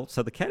well,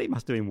 so the caddy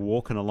must have been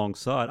walking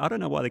alongside. I don't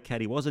know why the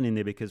caddy wasn't in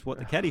there, because what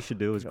the caddy should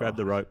do is grab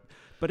the rope.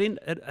 But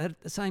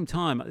at the same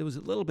time, it was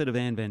a little bit of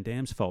Anne Van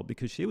Dam's fault,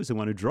 because she was the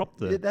one who dropped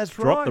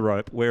the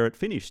rope where it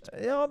finished.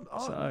 Yeah,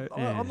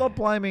 I'm not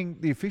blaming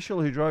the official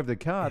who drove the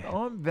cart.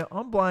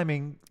 I'm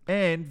blaming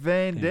Anne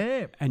Van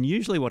Dam. And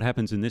usually what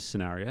happens in this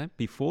scenario,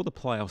 before the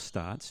playoff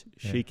starts,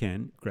 she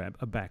can grab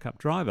a backup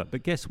driver.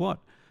 But guess what?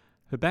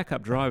 Her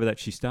backup driver that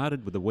she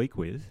started with the week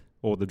with,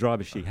 or the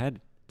driver she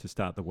had to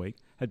start the week,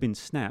 had been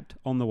snapped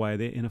on the way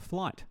there in a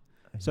flight.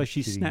 So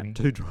she snapped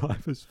 2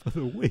 drivers for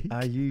the week.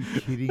 Are you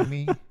kidding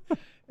me?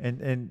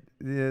 And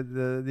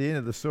the end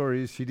of the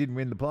story is she didn't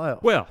win the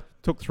playoff. Well,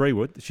 took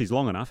 3-wood. She's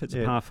long enough. It's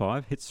a par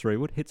 5. Hits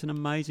 3-wood. Hits an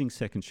amazing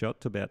second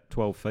shot to about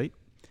 12 feet.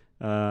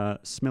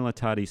 Smilla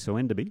Tardy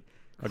Soenderby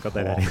I got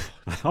that out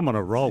of I'm on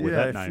a roll with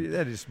that name.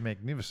 That is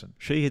magnificent.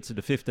 She hits it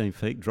to 15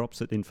 feet,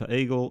 drops it in for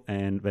eagle,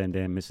 and Van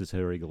Dam misses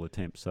her eagle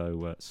attempt.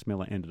 So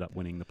Smeller ended up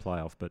winning the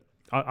playoff. But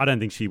I don't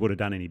think she would have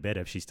done any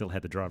better if she still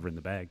had the driver in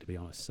the bag, to be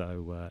honest.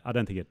 So I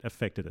don't think it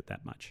affected it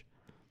that much.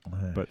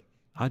 But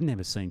I'd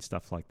never seen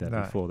stuff like that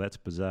before. That's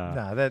bizarre.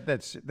 No,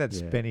 that's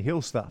Benny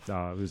Hill stuff.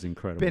 Oh, it was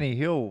incredible. Benny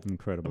Hill.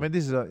 Incredible. I mean,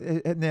 this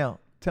is now,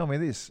 tell me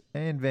this.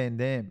 Anne Van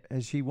Dam,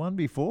 has she won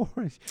before?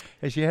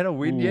 Has she had a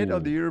win yet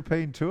on the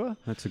European Tour?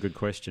 That's a good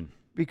question.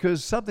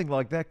 Because something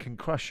like that can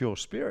crush your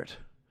spirit.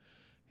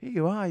 Here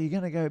you are. You're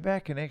going to go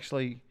back and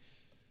actually,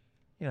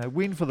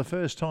 win for the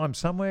first time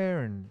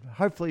somewhere and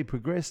hopefully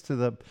progress to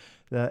the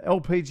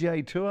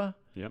LPGA Tour.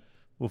 Yep.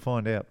 We'll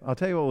find out. I'll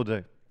tell you what we'll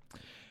do.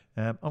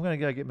 I'm going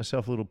to go get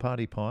myself a little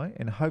party pie,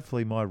 and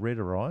hopefully my red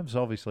arrives.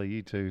 Obviously,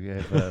 you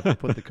two have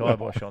put the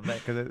kibosh on that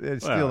because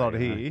it's still not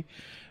here.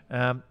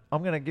 I'm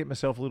going to get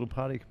myself a little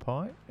party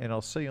pie, and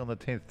I'll see you on the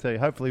 10th tee.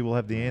 Hopefully, we'll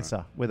have the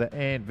answer whether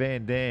Anne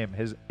Van Dam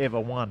has ever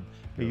won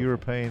a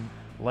European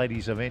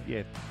ladies event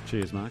yet.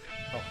 Cheers, Mark.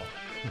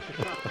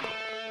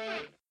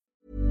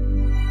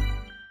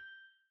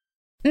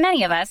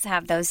 Many of us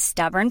have those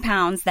stubborn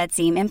pounds that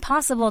seem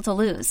impossible to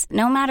lose,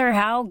 no matter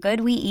how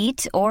good we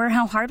eat or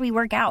how hard we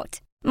work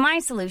out. My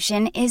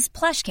solution is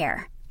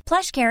PlushCare.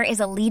 PlushCare is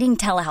a leading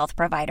telehealth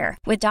provider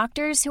with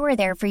doctors who are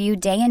there for you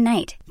day and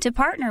night to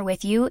partner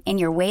with you in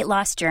your weight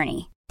loss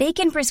journey. They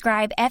can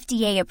prescribe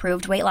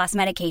FDA-approved weight loss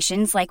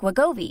medications like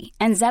Wegovy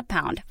and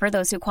Zepbound for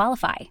those who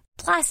qualify.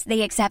 Plus,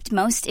 they accept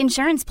most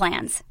insurance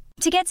plans.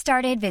 To get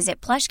started,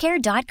 visit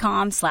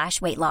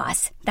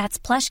plushcare.com/weightloss. That's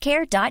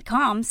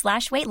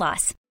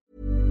plushcare.com/weightloss.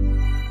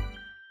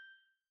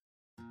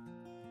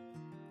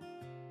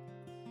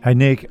 Hey,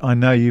 Nick, I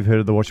know you've heard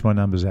of the Watch My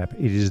Numbers app.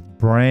 It is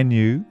brand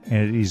new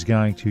and it is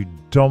going to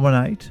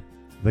dominate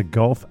the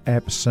golf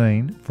app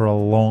scene for a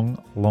long,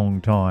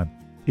 long time.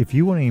 If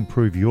you want to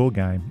improve your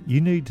game,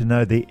 you need to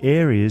know the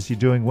areas you're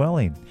doing well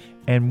in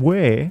and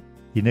where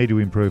you need to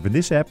improve. And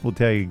this app will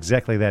tell you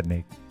exactly that,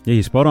 Nick. Yeah,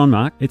 you're spot on,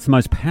 Mark. It's the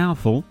most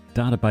powerful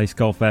database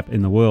golf app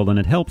in the world, and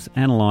it helps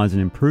analyse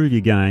and improve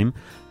your game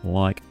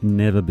like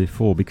never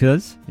before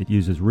because it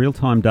uses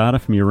real-time data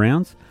from your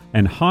rounds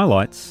and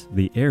highlights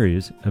the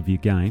areas of your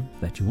game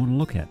that you want to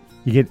look at.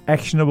 You get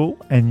actionable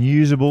and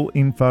usable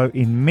info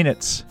in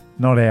minutes,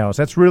 not hours.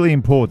 That's really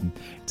important.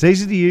 It's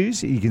easy to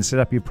use. You can set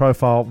up your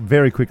profile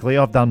very quickly.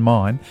 I've done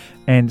mine.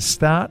 And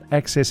start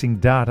accessing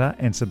data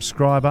and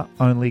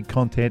subscriber-only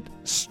content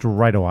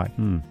straight away.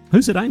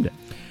 Who's it aimed at?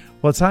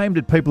 Well, it's aimed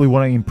at people who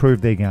want to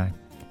improve their game.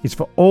 It's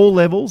for all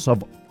levels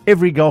of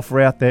every golfer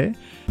out there,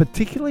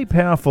 particularly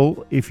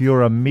powerful if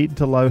you're a mid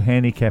to low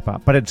handicapper,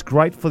 but it's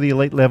great for the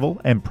elite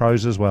level and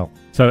pros as well.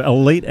 So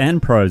elite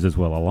and pros as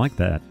well. I like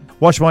that.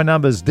 Watch My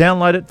Numbers.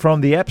 Download it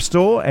from the App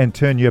Store and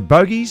turn your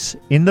bogeys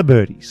into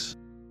birdies.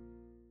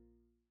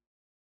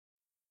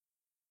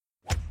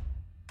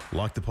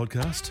 Like the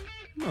podcast?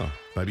 Oh,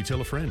 maybe tell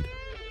a friend.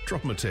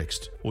 Drop them a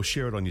text or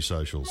share it on your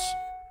socials.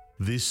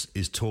 This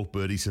is Talk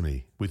Birdie to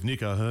Me with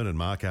Nick O'Hearn and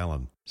Mark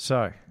Allen.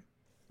 So,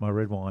 my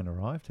red wine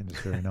arrived and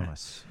it's very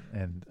nice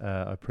and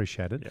I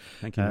appreciate it. Yeah,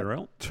 thank you,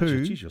 Narelle.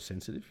 Two, Geez, you're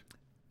sensitive.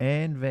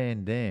 Anne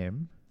Van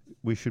Dam,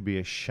 we should be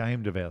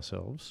ashamed of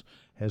ourselves,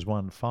 has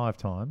won 5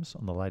 times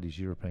on the Ladies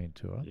European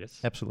Tour. Yes.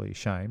 Absolutely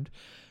ashamed.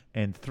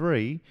 And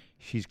 3,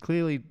 she's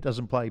clearly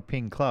doesn't play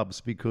ping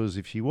clubs because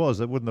if she was,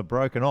 it wouldn't have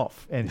broken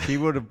off and she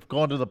would have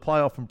gone to the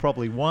playoff and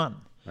probably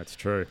won. That's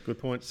true. Good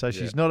point. So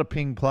she's not a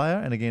ping player.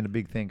 And again, a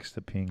big thanks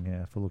to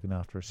Ping for looking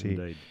after us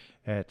here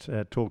at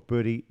Talk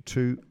Birdie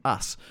to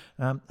us.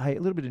 Hey,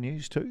 a little bit of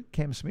news too.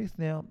 Cam Smith.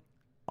 Now,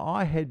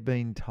 I had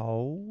been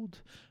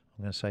told,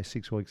 I'm going to say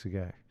 6 weeks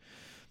ago,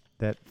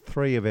 that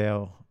 3 of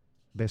our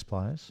best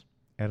players,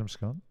 Adam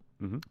Scott,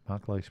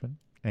 Mark Leishman,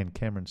 and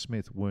Cameron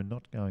Smith, were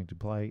not going to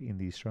play in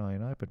the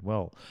Australian Open.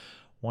 Well,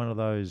 one of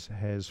those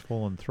has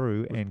fallen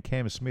through, and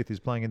Cam Smith is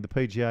playing in the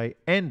PGA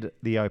and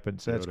the Open,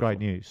 so that's great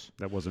news.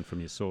 That wasn't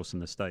from your source in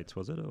the States,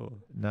 was it? Or?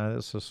 No,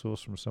 that's a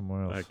source from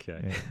somewhere else. Okay.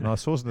 Yeah. My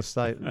source in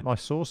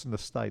the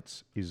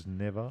States is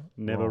never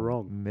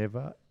wrong.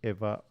 Never,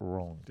 ever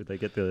wrong. Did they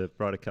get the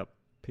Ryder Cup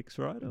picks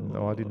right? Or?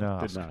 No, I didn't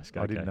ask. Okay.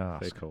 I didn't ask.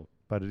 Very cool.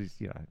 But it is,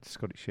 it's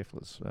Scotty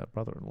Scheffler's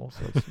brother-in-law,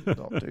 so it's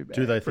not too bad.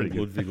 Do they think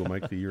Ludwig will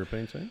make the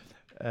European team?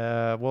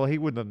 Well, he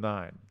wouldn't have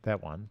known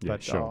that one. Yeah,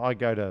 but sure. I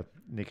go to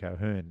Nick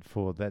O'Hearn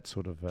for that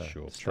sort of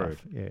stuff. True.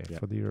 Yeah,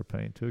 for the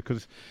European tour.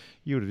 Because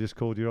you would have just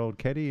called your old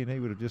caddy and he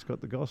would have just got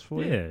the goss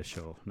for you. Yeah,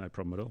 sure. No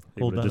problem at all.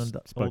 He All would have done, just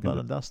all spoken done to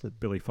and dusted.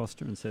 Billy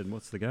Foster and said,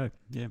 what's the go?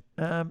 Yeah.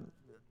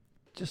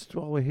 Just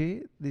while we're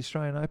here, the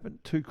Australian Open,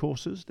 2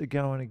 courses. They're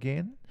going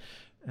again.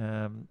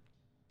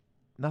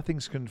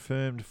 Nothing's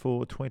confirmed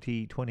for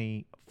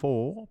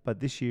 2024, but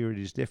this year it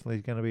is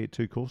definitely going to be at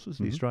 2 courses,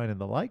 the Australian and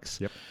the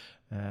Lakes. Yep.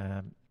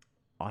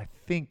 I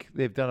think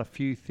they've done a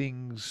few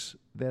things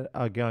that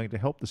are going to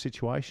help the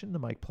situation to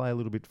make play a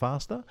little bit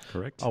faster.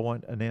 Correct. I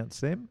won't announce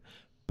them,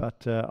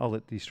 but I'll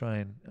let the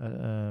Australian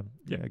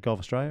Golf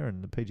Australia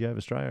and the PGA of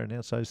Australia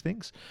announce those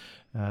things.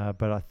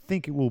 But I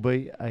think it will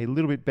be a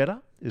little bit better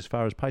as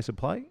far as pace of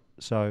play.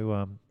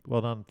 So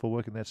well done for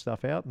working that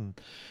stuff out. And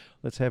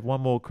let's have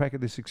one more crack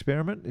at this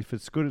experiment. If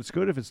it's good, it's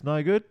good. If it's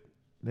no good,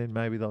 then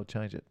maybe they'll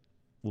change it.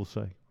 We'll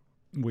see.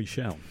 We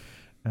shall.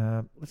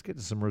 Let's get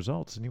to some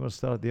results. And you want to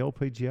start at the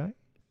LPGA?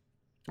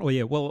 Oh,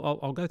 yeah. Well,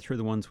 I'll go through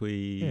the ones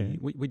we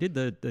did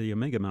the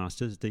Omega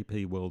Masters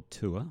DP World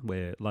Tour,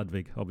 where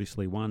Ludwig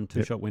obviously won.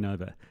 Two-shot win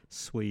over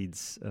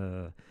Swedes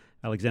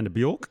Alexander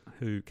Bjork,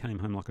 who came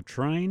home like a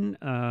train.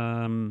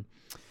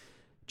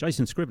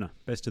 Jason Scrivener,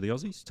 best of the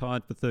Aussies,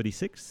 tied for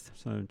 36th.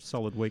 So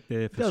solid week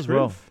there for Does Scriv.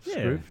 well, Yeah.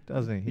 Scriv,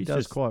 doesn't he? He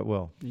does quite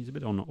well. He's a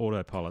bit on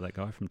autopilot, that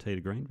guy from tee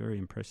to green. Very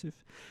impressive.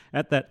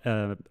 At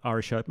that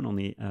Irish Open on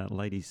the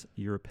Ladies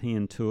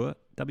European Tour,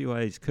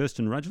 WA's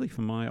Kirsten Rudgley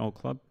from my old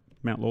club,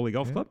 Mount Lawley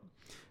Golf Club.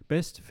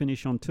 Best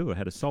finish on tour,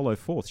 had a solo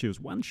fourth. She was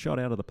one shot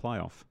out of the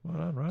playoff. Well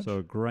done, Raj. So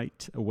a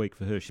great week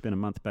for her. She spent a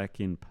month back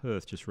in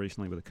Perth just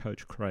recently with a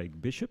coach,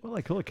 Craig Bishop. Well,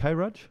 they call it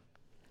K-Rudge?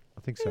 I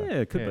think so.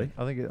 Yeah, it could be.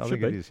 I think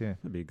it is, yeah.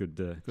 That'd be a good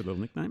little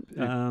nickname.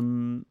 Yeah.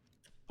 On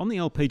the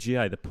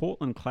LPGA, the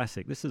Portland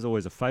Classic, this is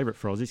always a favourite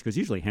for Aussies because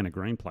usually Hannah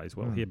Green plays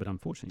well here, but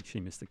unfortunately she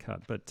missed the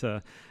cut. But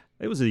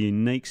it was a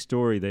unique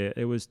story there.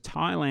 It was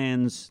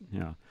Thailand's...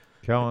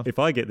 Go on. If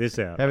I get this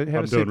out, have a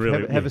sip,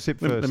 have a sip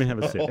first. Let me have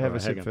a sip. Have a Hang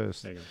sip on.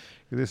 first. Hang on.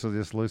 This will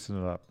just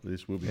loosen it up.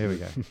 This will be. Here we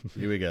go.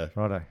 Here we go.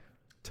 Righto.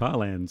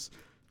 Thailand's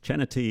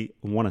Chanati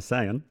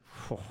Wanasayan,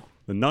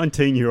 the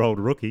 19-year-old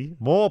rookie.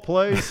 More,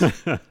 please.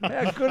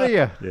 How good are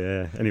you?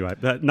 Yeah. Anyway,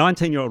 that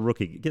 19-year-old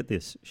rookie, get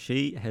this.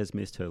 She has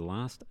missed her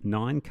last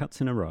 9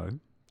 cuts in a row.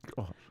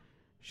 God.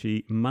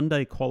 She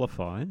Monday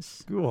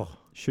qualifies, God.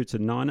 shoots a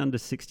 9 under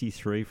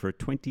 63 for a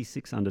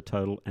 26 under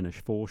total and a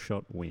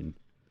 4-shot win.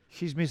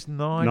 She's missed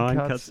 9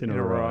 cuts in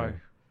a row.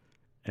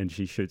 And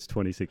she shoots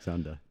 26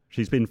 under.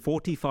 She's been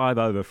 45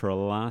 over for her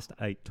last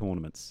 8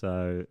 tournaments.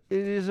 So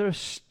It is a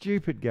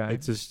stupid game.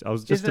 I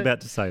was just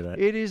about to say that.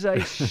 It is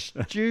a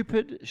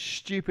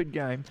stupid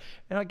game.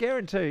 And I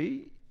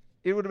guarantee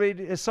it would have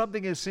been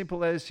something as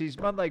simple as she's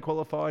Monday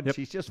qualified and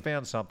she's just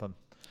found something.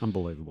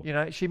 Unbelievable. You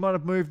know, she might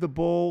have moved the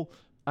ball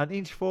an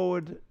inch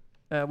forward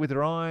with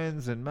her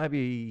irons and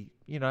maybe,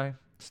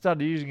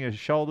 started using her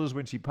shoulders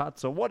when she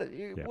putts or what.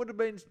 It would have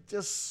been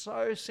just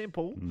so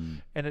simple,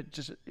 and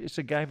it's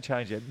a game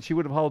changer. She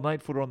would have held an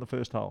 8-footer on the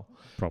first hole.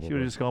 Probably. She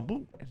would have just gone,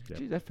 boom.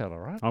 Gee, that felt all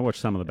right. I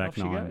watched some of the back Off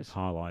she 9 goes.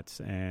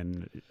 highlights,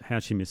 and how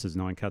she misses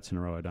 9 cuts in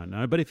a row, I don't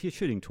know. But if you're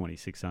shooting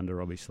 26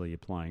 under, obviously you're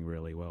playing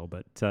really well.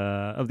 But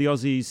of the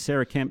Aussies,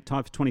 Sarah Kemp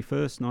tied for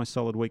 21st. Nice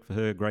solid week for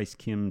her. Grace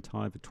Kim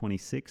tied for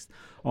 26th.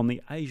 On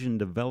the Asian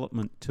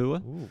Development Tour.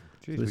 Ooh,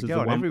 geez, this we're is the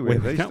going one everywhere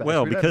we these days.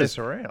 well, We don't mess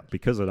around.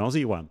 because an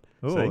Aussie won.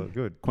 Oh, See?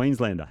 good.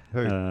 Queenslander. Who?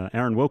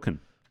 Aaron Wilkin.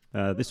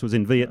 This was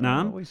in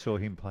Vietnam. Oh, we saw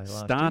him play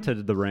last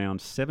Started the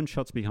round 7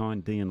 shots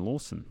behind Dean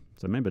Lawson.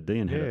 So remember,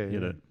 Dean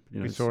had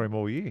we saw him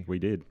all year. We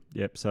did.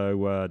 Yep.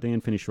 So Dean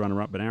finished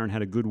runner-up, but Aaron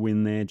had a good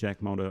win there.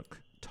 Jack Moddock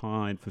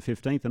tied for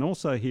 15th. And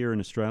also here in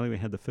Australia, we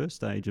had the first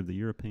stage of the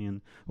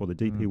European or the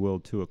DP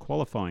World Tour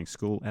qualifying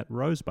school at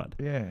Rosebud.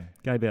 Yeah.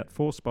 Gave out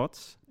 4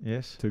 spots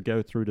to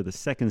go through to the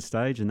second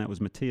stage, and that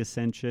was Matthias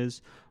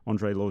Sanchez,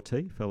 Andre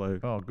Lortie, fellow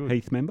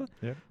Heath member,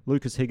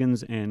 Lucas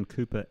Higgins, and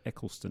Cooper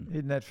Eccleston.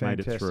 Isn't that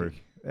fantastic? Made it through.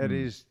 That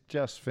is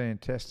just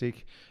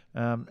fantastic.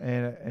 And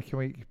can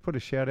we put a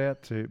shout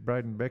out to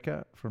Braden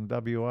Becker from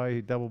WA?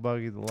 He double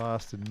bogeyed the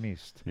last and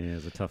missed. Yeah, it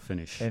was a tough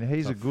finish. And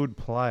he's a good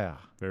player.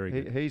 Very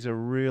good. He's a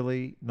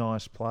really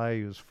nice player.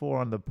 He was 4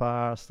 under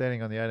par,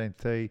 standing on the 18th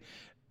tee.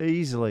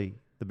 Easily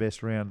the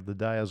best round of the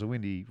day. It was a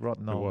windy,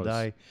 rotten old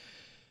day.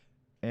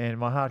 And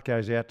my heart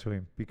goes out to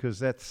him because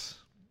that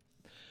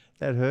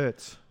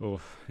hurts.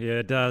 Oof. Yeah,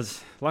 it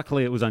does.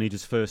 Luckily, it was only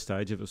just first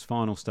stage. If it was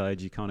final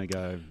stage, you kind of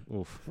go,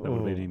 oof, that would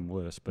have been even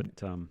worse. But,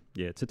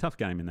 yeah, it's a tough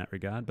game in that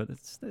regard. But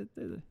that's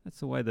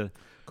the way the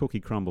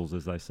cookie crumbles,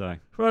 as they say.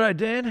 Righto,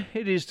 Dan.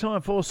 It is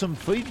time for some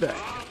feedback.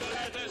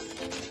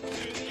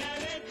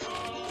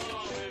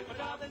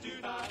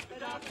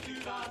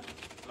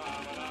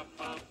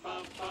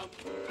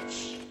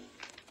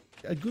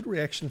 A good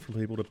reaction from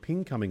people to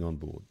Ping coming on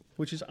board,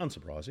 which is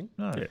unsurprising.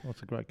 No,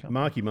 that's a great company.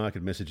 Marky Mark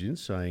had messaged in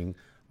saying,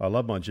 I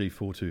love my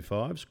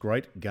G425s,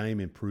 great game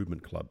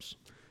improvement clubs.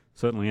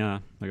 Certainly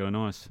are. They got a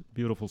nice,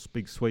 beautiful,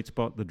 big sweet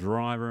spot. The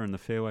driver and the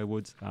fairway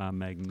woods are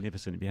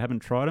magnificent. If you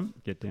haven't tried them,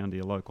 get down to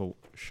your local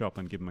shop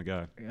and give them a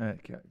go.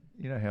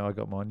 You know how I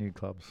got my new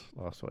clubs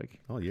last week?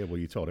 Oh, yeah, well,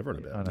 you told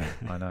everyone about it.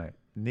 I know.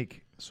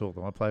 Nick saw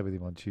them. I played with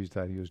him on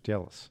Tuesday and he was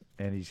jealous.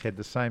 And he's had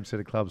the same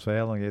set of clubs for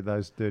how long? He had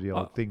those dirty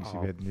old things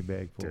you've had in your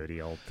bag for.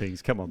 Dirty old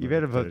things. Come on. You've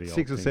had them for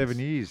 6 or 7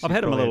 years. I've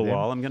had them a little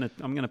while. I'm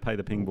gonna pay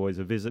the Ping boys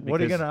a visit.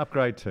 What are you going to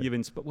upgrade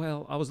to?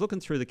 Well, I was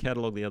looking through the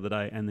catalogue the other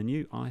day and the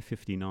new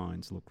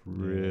i59s look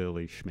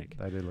really schmick.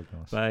 They do look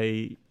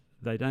nice.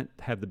 They don't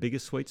have the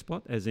biggest sweet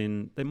spot, as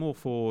in they're more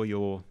for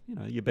your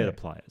better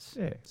players.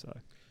 Yeah. So,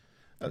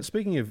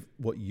 speaking of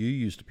what you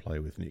used to play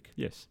with, Nick.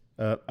 Yes.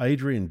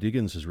 Adrian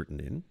Diggins has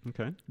written in.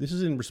 Okay. This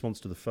is in response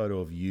to the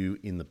photo of you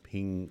in the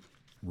Ping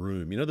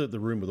room. You know the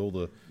room with all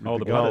the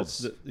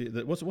putters.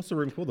 What's the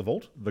room called? The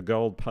vault? The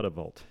gold putter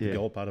vault. The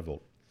gold putter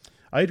vault.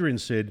 Adrian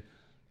said,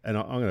 and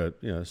I'm going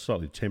to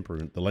slightly temper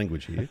the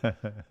language here,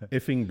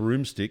 effing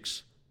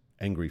broomsticks,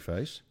 angry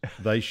face,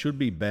 they should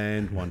be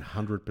banned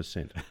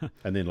 100%.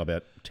 And then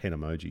about 10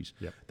 emojis.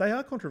 Yep. They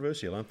are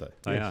controversial, aren't they?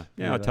 They are.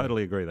 Yeah, I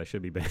totally agree. They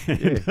should be banned.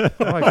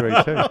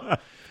 Yeah,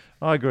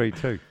 I agree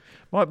too.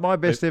 My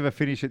best ever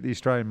finish at the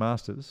Australian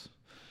Masters,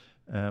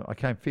 I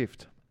came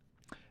 5th.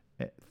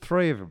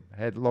 3 of them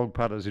had long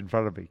putters in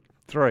front of me.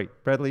 3.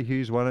 Bradley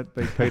Hughes won it,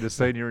 beat Peter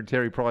Senior, and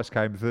Terry Price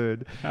came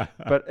 3rd.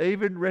 But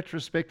even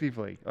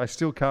retrospectively, I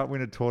still can't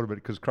win a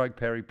tournament because Craig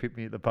Parry pipped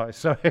me at the post.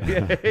 So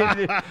even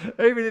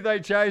if they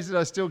changed it,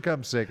 I still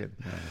come 2nd.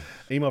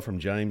 Email from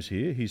James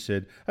here. He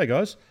said, "Hey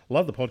guys,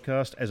 love the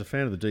podcast. As a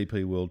fan of the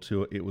DP World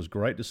Tour, it was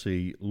great to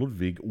see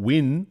Ludwig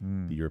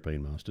win the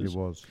European Masters. It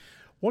was.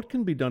 What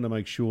can be done to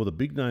make sure the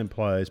big-name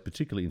players,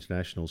 particularly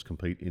internationals,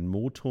 compete in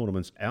more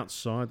tournaments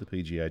outside the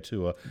PGA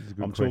Tour?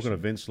 I'm talking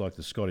events like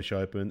the Scottish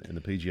Open and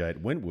the PGA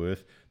at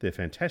Wentworth. They're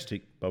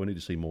fantastic, but we need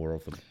to see more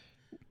of them."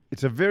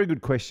 It's a very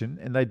good question,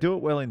 and they do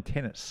it well in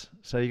tennis.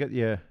 So you got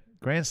your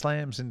Grand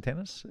Slams in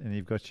tennis, and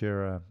you've got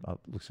your, I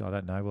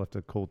don't know, we'll have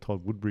to call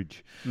Todd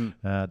Woodbridge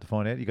to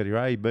find out. You've got your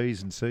A,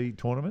 Bs and C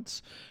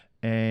tournaments.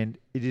 And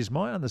it is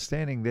my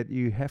understanding that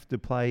you have to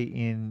play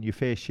in your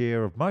fair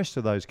share of most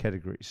of those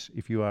categories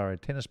if you are a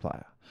tennis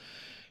player.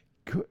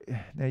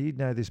 Now, you'd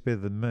know this better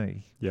than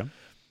me. Yeah.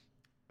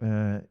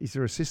 Is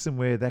there a system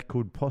where that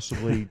could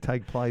possibly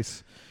take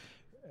place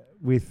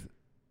with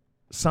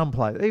some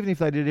players, even if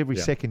they did it every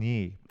second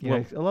year? You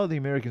know, a lot of the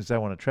Americans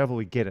don't want to travel,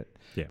 we get it.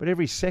 Yeah. But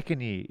every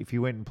second year, if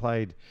you went and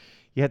played,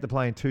 you had to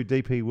play in 2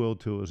 DP World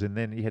Tours, and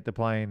then you had to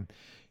play in,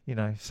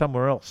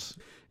 somewhere else.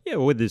 Yeah,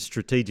 well, with this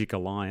strategic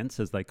alliance,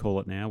 as they call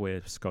it now,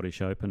 where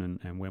Scottish Open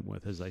and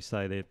Wentworth, as they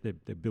say,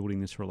 they're building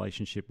this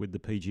relationship with the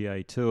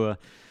PGA Tour.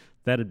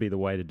 That'd be the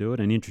way to do it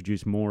and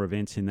introduce more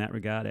events in that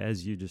regard.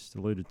 As you just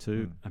alluded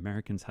to,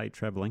 Americans hate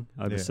travelling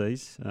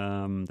overseas.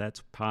 Yeah.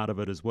 That's part of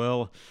it as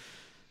well.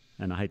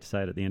 And I hate to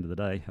say it at the end of the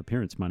day,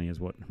 appearance money is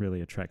what really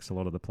attracts a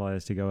lot of the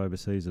players to go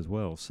overseas as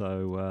well.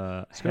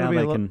 So it's got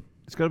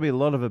to be a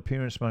lot of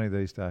appearance money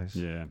these days.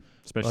 Yeah,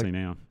 especially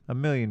now. $1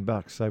 million,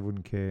 they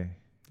wouldn't care.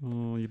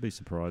 Oh, you'd be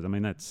surprised. I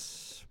mean,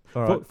 that's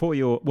all right. for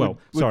your would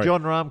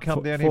John Rahm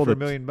come down here for $1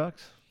 million?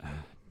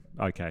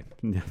 Okay,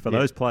 for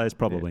those players,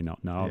 probably not.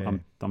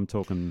 No, I'm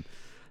talking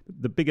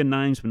the bigger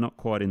names, but not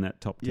quite in that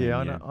top 10. Yeah,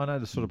 I know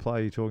the sort of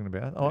player you're talking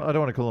about. I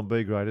don't want to call them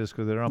B graders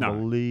because they're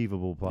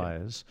unbelievable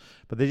players,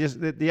 but they're just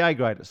the A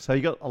graders. So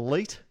you got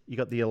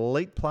the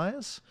elite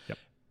players,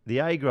 the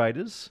A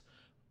graders.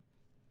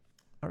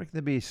 I reckon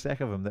there'd be a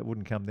stack of them that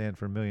wouldn't come down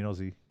for $1 million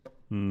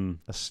Aussie.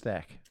 A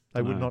stack.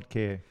 They would not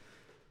care.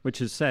 Which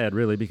is sad,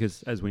 really,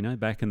 because as we know,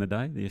 back in the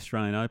day, the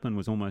Australian Open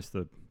was almost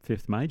the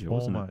 5th major,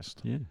 wasn't it?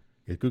 Almost. Yeah.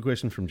 Yeah, good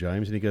question from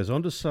James. And he goes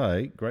on to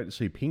say, "Great to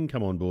see Ping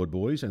come on board,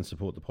 boys, and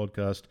support the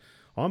podcast.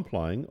 I'm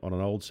playing on an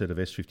old set of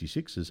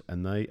S56s,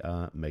 and they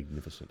are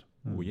magnificent."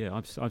 Well, yeah,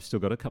 I've still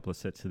got a couple of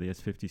sets of the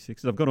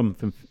S56s. I've got them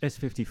from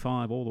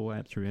S55 all the way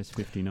up through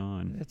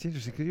S59. That's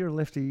interesting because you're a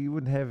lefty. You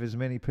wouldn't have as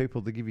many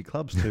people to give you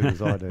clubs to as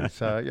I do.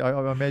 So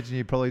I imagine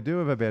you probably do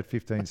have about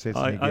 15 sets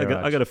in your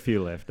garage. I got a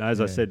few left.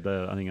 As I said,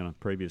 I think on a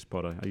previous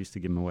pod, I used to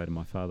give them away to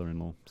my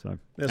father-in-law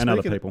and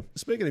other people.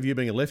 Speaking of you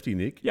being a lefty,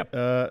 Nick,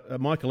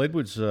 Michael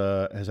Edwards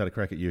has had a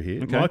crack at you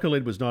here. Okay. Michael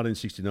Edwards,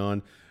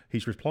 1969.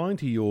 He's replying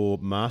to your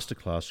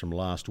masterclass from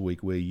last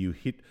week where you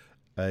hit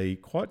a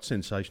quite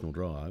sensational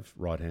drive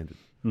right-handed.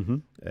 Mm-hmm.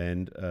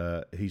 And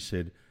he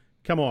said,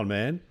 "Come on,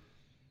 man.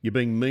 You're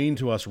being mean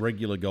to us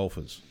regular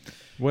golfers."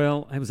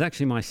 Well, it was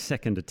actually my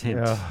second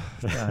attempt.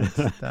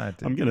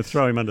 Don't I'm going to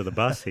throw him under the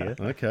bus here.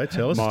 Okay,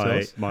 tell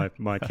us.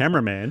 My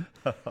cameraman,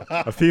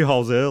 a few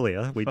holes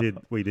earlier, we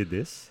did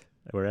this.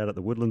 We're out at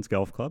the Woodlands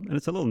Golf Club, and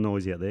it's a little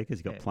noisy out there because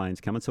you've got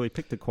planes coming. So we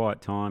picked a quiet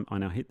time. I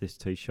now hit this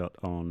tee shot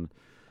on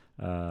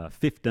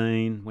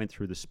 15, went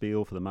through the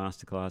spiel for the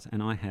masterclass,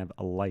 and I have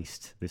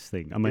laced this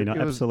thing. I mean, I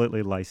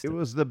absolutely laced it. It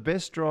was the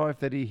best drive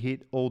that he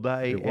hit all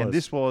day.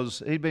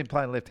 He'd been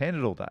playing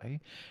left-handed all day.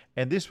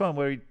 And this one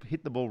where he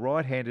hit the ball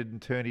right-handed and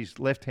turned his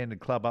left-handed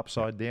club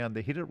upside down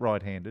to hit it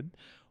right-handed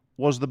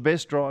was the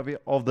best drive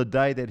of the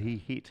day that he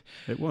hit.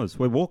 It was.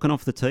 We're walking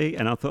off the tee,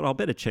 and I thought, I'll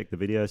better check the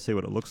video, see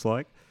what it looks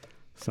like.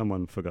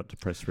 Someone forgot to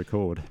press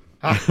record.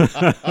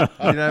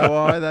 You know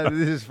why?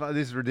 This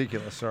is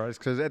ridiculous, sorry. It's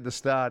because at the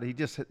start, he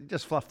just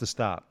fluffed the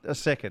start a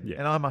second. Yeah.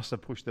 And I must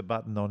have pushed the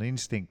button on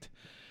instinct.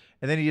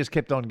 And then he just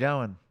kept on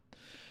going.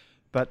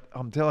 But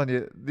I'm telling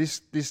you,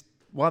 this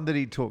one that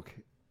he took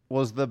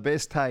was the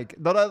best take.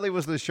 Not only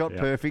was the shot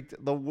perfect,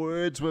 the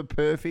words were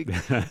perfect.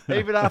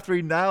 Even after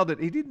he nailed it,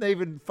 he didn't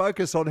even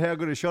focus on how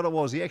good a shot it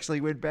was. He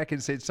actually went back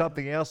and said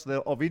something else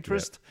of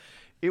interest.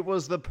 Yep. It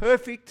was the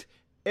perfect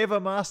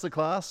ever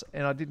masterclass,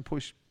 and I didn't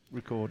push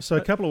record. So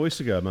a couple of weeks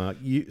ago, Mark,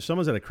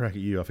 someone's had a crack at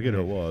you, I forget who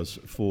it was,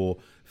 for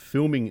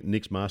filming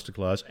Nick's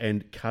masterclass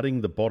and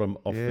cutting the bottom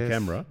off the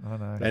camera I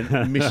know.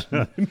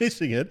 and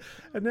missing it.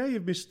 And now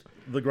you've missed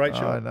the great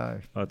shot. I know.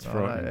 That's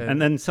right.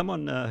 And then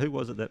someone, who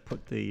was it that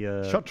put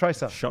the Shot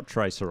tracer. Shot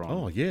tracer on?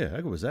 Oh, yeah. How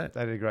good was that?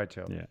 They did a great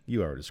job. Yeah.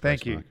 You are a disgrace,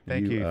 Thank you. Mark.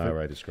 Thank you You for-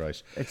 are a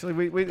disgrace.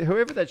 Actually, we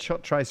whoever that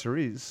shot tracer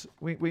is,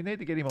 we need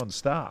to get him on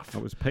staff.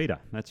 It was Peter.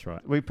 That's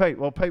right.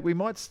 Pete, we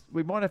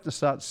might have to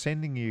start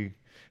sending you.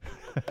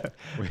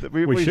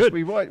 We should.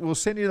 We'll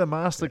send you the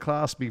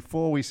masterclass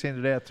before we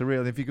send it out to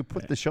real. If you could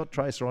put the shot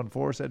tracer on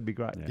for us, that'd be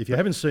great. If you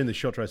haven't seen the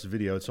shot tracer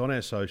video, it's on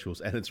our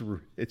socials, and it's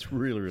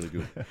really, really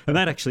good. And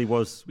that actually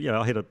was,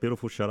 I hit a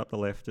beautiful shot up the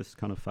left, just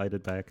kind of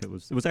faded back. It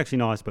was actually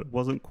nice, but it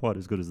wasn't quite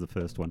as good as the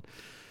first one.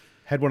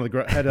 Had one of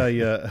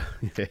the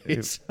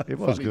It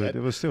was good.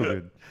 It was still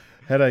good.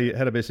 Had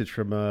a message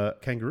from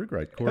Kangaroo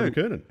Great Corey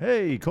McKernan.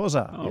 Hey,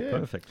 Causa. Oh,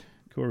 perfect.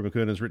 Corey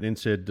McKernan's written in,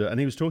 said, and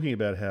he was talking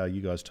about how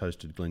you guys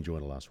toasted Glenn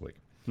Joyner last week.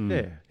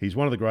 Yeah. He's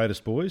one of the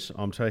greatest boys.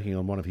 I'm taking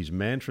on one of his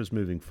mantras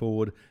moving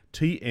forward.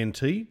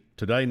 TNT,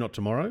 today, not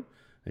tomorrow.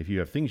 If you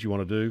have things you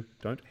want to do,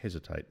 don't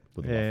hesitate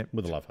with a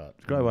love heart.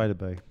 Great way to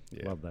be.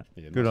 Yeah. Love that.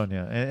 Yeah, Good nice. on you.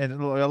 And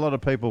a lot of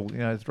people,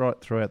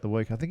 right throughout the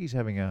week. I think he's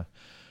having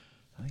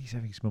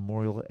his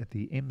memorial at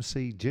the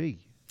MCG.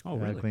 Oh,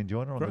 really? Glenn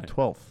Joyner on Great. the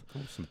 12th.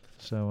 Awesome.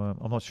 So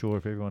I'm not sure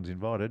if everyone's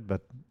invited,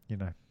 but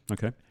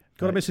Okay.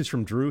 Got a message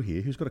from Drew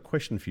here, who's got a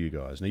question for you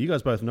guys. Now, you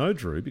guys both know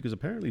Drew because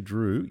apparently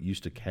Drew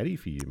used to caddy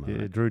for you, mate.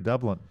 yeah, Drew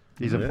Dublin.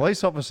 He's a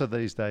police officer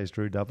these days,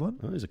 Drew Dublin.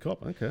 Oh, he's a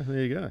cop. Okay,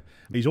 there you go.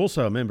 He's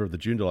also a member of the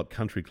Joondalup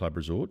Country Club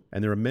Resort,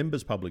 and there are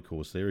members' public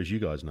course there, as you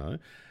guys know.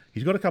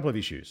 He's got a couple of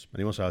issues, and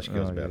he wants to ask you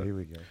guys about it. Here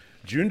we go.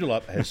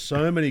 Joondalup has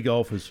so many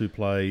golfers who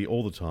play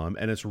all the time,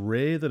 and it's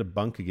rare that a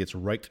bunker gets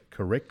raked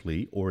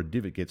correctly or a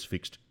divot gets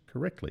fixed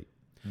correctly.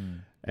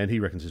 And he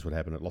reckons this would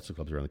happen at lots of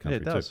clubs around the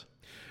country it does. too.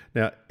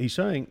 Now, he's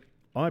saying,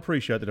 I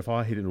appreciate that if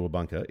I hit into a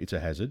bunker, it's a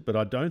hazard, but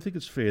I don't think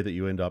it's fair that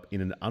you end up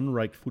in an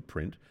unraked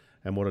footprint.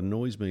 And what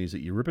annoys me is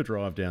that you rip a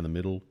drive down the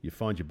middle, you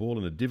find your ball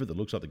in a divot that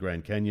looks like the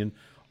Grand Canyon.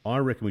 I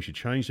reckon we should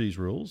change these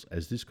rules,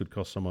 as this could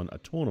cost someone a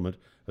tournament,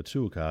 a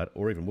tour card,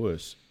 or even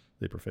worse,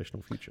 their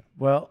professional future.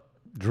 Well,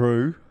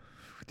 Drew,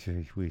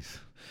 gee whiz.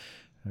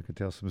 I could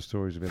tell some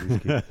stories about his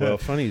kid. Well,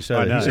 funny you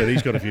say that. He said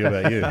he's got a few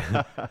about you.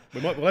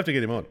 We'll have to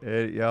get him on.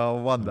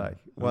 One day.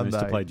 I used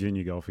to play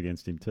junior golf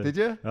against him too. Did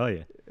you? Oh,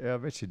 yeah. Yeah, I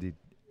bet you did.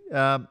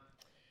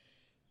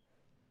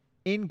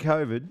 In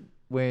COVID,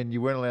 when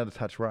you weren't allowed to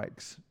touch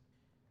rakes,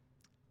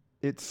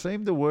 it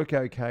seemed to work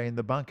okay in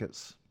the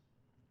bunkers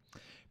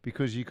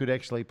because you could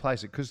actually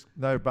place it because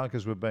no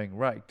bunkers were being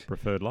raked.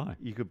 Preferred lie.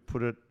 You could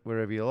put it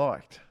wherever you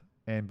liked.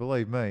 And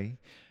believe me,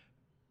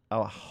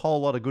 a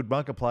whole lot of good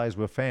bunker players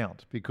were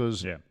found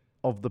because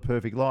of the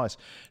perfect lies.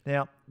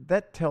 Now,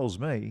 that tells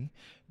me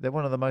that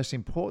one of the most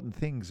important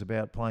things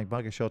about playing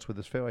bunker shots, whether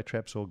it's fairway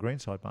traps or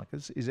greenside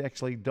bunkers, is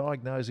actually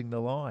diagnosing the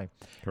lie.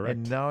 Correct.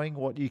 And knowing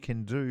what you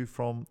can do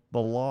from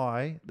the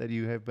lie that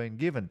you have been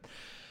given.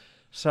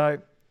 So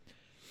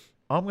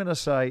I'm going to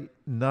say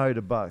no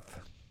to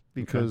both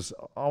because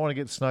I want to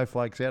get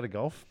snowflakes out of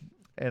golf.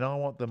 And I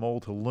want them all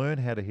to learn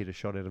how to hit a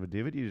shot out of a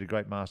divot. You did a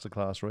great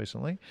masterclass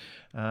recently.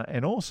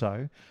 And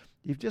also,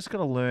 you've just got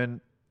to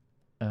learn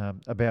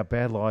about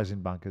bad lies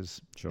in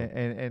bunkers. Sure.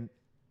 And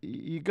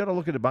you've got to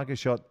look at a bunker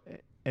shot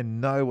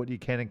and know what you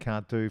can and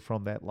can't do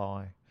from that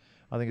lie.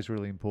 I think it's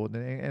really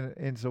important. And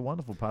it's a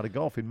wonderful part of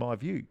golf, in my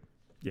view.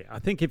 Yeah, I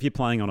think if you're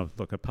playing on a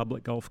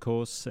public golf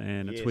course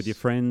and it's with your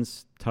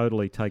friends,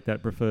 totally take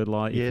that preferred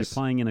lie. If you're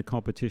playing in a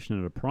competition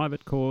at a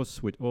private course,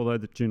 although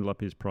the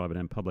Joondalup is private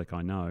and public,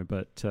 I know,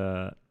 but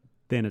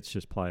then it's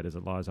just play it as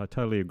it lies. I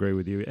totally agree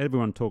with you.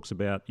 Everyone talks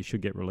about you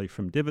should get relief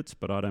from divots,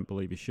 but I don't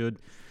believe you should.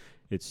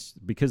 It's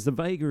because the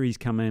vagaries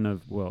come in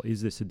of, well,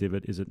 is this a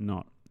divot? Is it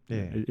not?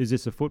 Yeah. Is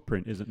this a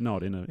footprint? Is it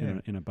not in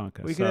a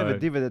bunker? We could have a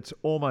divot that's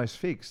almost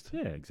fixed.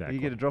 Yeah, exactly.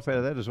 You get a drop out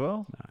of that as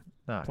well?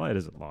 No. Play it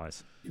as it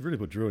lies. You've really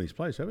put Drew in his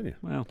place, haven't you?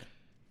 Well,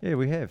 yeah,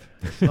 we have.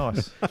 It's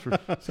nice.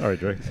 Sorry,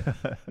 Drew.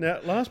 Now,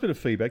 last bit of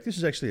feedback. This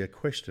is actually a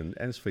question,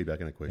 and it's feedback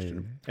and a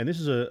question. And this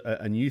is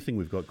a new thing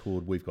we've got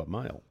called We've Got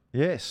Mail.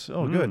 Yes.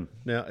 Oh, good.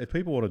 Now, if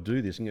people want to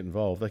do this and get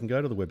involved, they can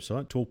go to the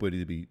website,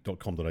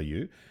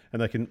 talkbirdie.com.au,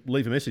 and they can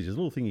leave a message. There's a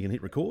little thing you can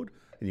hit record,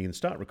 and you can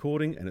start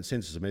recording, and it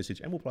sends us a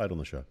message, and we'll play it on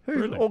the show.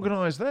 Who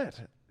organised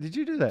that? Did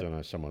you do that? I don't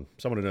know, someone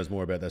who knows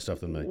more about that stuff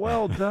than me.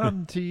 Well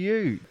done to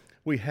you.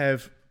 We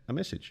have a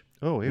message.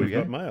 Oh, here we We've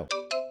go. got mail.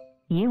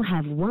 You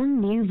have one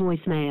new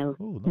voicemail.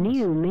 Oh, nice.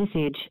 New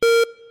message.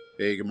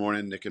 Hey, good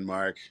morning, Nick and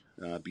Mark.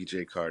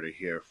 BJ Carter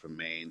here from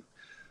Maine.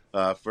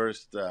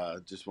 First,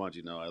 just want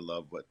you to know I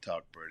love what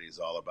Talk Birdie is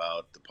all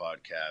about, the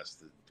podcast,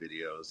 the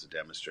videos, the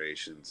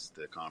demonstrations,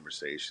 the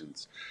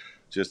conversations,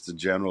 just the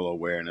general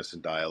awareness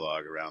and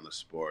dialogue around the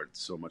sport.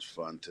 It's so much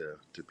fun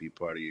to be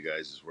part of you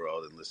guys'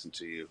 world and listen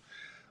to you.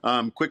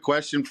 Quick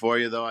question for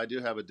you, though. I do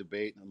have a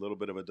debate, a little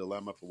bit of a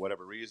dilemma for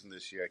whatever reason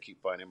this year. I keep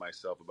finding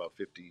myself about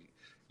 50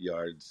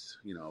 yards,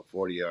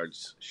 40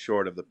 yards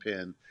short of the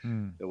pin.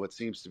 And what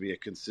seems to be a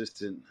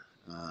consistent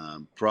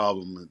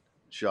problem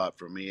shot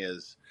for me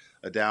is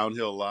a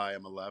downhill lie.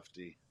 I'm a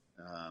lefty.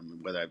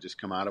 whether I've just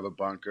come out of a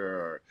bunker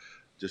or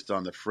just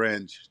on the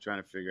fringe,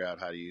 trying to figure out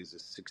how to use a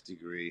 60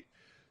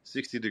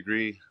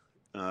 degree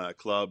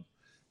club.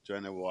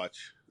 Trying to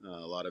watch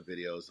a lot of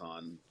videos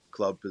on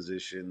club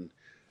position,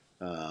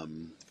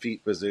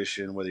 feet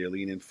position, whether you're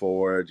leaning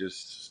forward,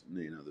 just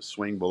the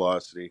swing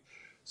velocity.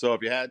 So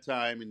if you had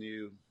time and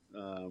you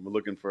were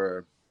looking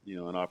for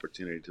an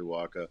opportunity to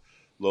walk a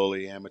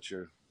lowly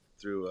amateur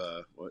through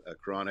a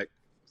chronic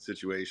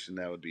situation,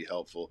 that would be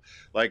helpful.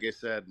 Like I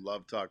said,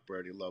 love Talk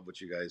Birdie, love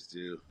what you guys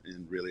do,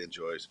 and really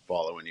enjoy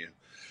following you.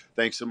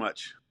 Thanks so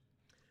much.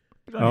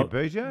 Good on you,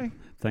 BJ.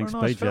 Thanks,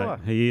 What a nice BJ. fella.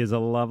 He is a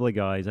lovely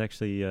guy. He's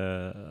actually,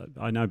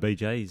 I know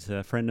BJ. He's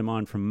a friend of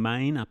mine from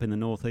Maine, up in the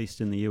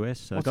northeast in the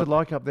US. What's it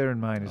like up there in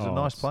Maine? Is it a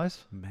nice it's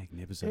place?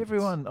 Magnificent.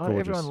 Everyone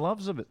Gorgeous.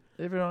 loves it.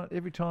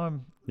 Every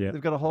time Yep.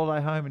 they've got a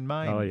holiday home in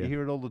Maine, Oh, yeah. you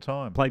hear it all the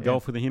time. Played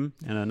golf with him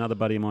and another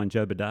buddy of mine,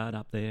 Joe Bedard,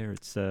 up there.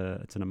 It's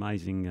an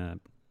amazing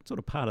sort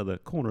of part of the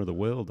corner of the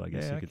world, I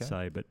guess you could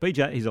say. But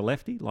BJ, he's a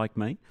lefty like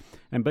me.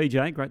 And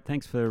BJ, great,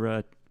 thanks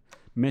for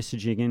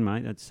messaging in,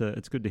 mate.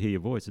 It's good to hear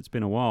your voice. It's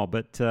been a while.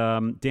 But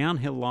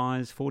downhill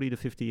lies 40 to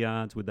 50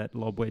 yards with that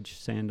lob wedge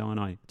Sandine.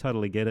 I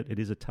totally get it. It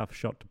is a tough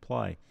shot to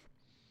play.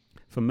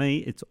 For me,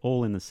 it's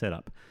all in the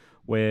setup,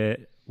 where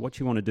what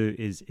you want to do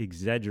is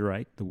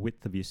exaggerate the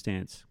width of your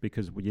stance,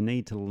 because you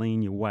need to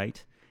lean your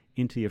weight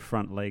into your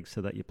front leg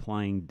so that you're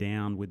playing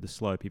down with the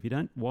slope. If you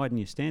don't widen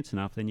your stance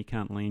enough, then you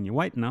can't lean your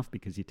weight enough,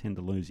 because you tend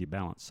to lose your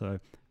balance. So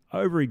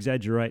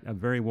over-exaggerate a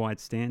very wide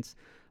stance,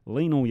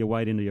 lean all your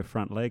weight into your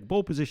front leg.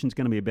 Ball position is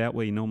going to be about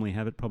where you normally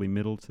have it, probably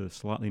middle to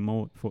slightly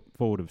more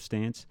forward of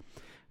stance.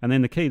 And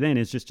then the key then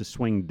is just to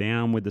swing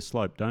down with the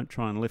slope. Don't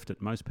try and lift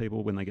it. Most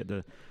people, when they get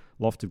the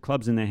lofted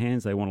clubs in their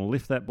hands, they want to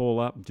lift that ball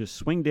up. Just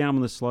swing down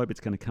with the slope.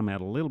 It's going to come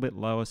out a little bit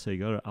lower, so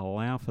you've got to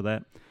allow for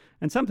that.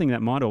 And something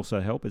that might also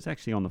help is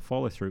actually on the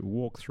follow-through,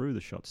 walk through the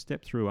shot,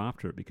 step through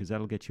after it, because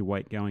that'll get your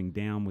weight going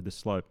down with the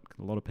slope.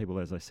 A lot of people,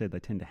 as I said, they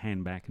tend to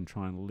hand back and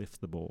try and lift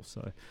the ball.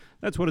 So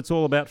that's what it's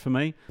all about for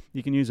me.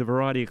 You can use a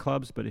variety of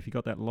clubs, but if you've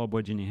got that lob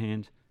wedge in your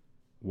hand,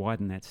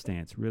 widen that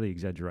stance. Really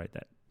exaggerate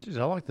that. Jeez,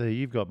 I like the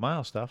You've Got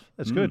Mail stuff.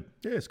 That's good.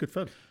 Yeah, it's good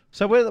fun.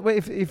 So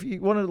if you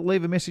want to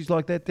leave a message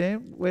like that,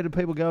 Dan, where do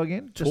people go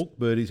again?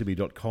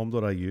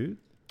 Talkbirdiesb.com.au.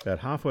 About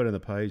halfway down the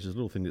page, there's a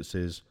little thing that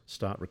says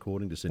start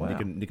recording to send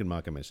Nick and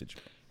Mark a message.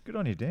 Good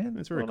on you, Dan.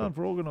 That's very well done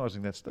for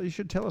organising that stuff. You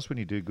should tell us when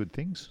you do good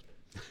things.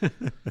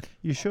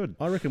 You should.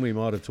 I reckon we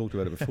might have talked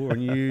about it before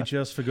and you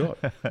just forgot.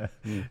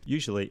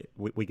 Usually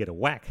we get a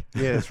whack.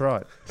 Yeah, that's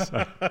right.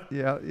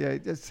 Yeah,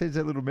 it just sends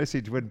that little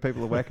message when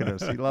people are whacking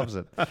us. He loves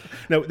it.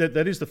 No,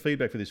 that is the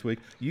feedback for this week.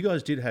 You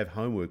guys did have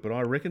homework, but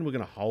I reckon we're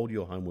going to hold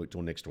your homework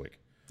till next week.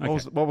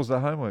 Okay. What was the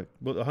homework?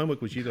 Well, the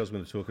homework was you guys were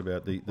going to talk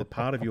about the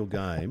part of your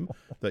game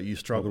that you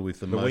struggled with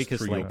the most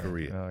weakest through link. your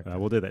career. Okay.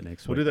 We'll do that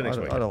next week. We'll do that next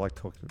week. I don't like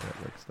talking about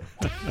weak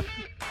stuff.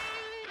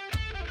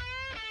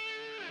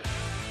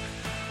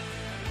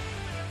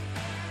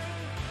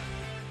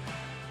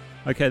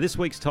 Okay, this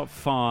week's top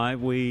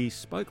five. We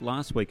spoke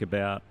last week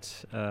about,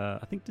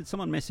 I think, did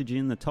someone message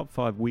in the top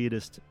five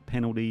weirdest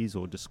penalties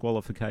or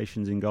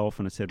disqualifications in golf?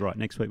 And I said, right,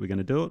 next week we're going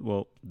to do it.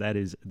 Well, that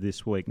is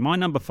this week. My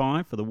number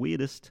five for the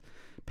weirdest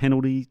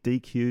penalties,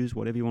 DQs,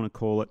 whatever you want to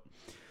call it.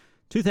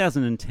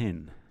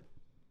 2010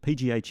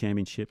 PGA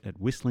Championship at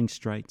Whistling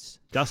Straits.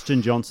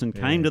 Dustin Johnson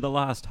came to the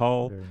last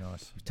hole. Very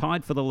nice.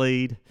 Tied for the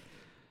lead.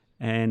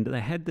 And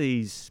they had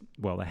they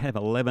have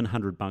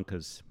 1,100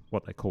 bunkers,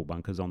 what they call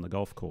bunkers, on the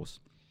golf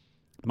course.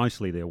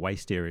 Mostly they're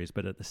waste areas,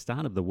 but at the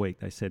start of the week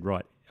they said,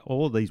 right,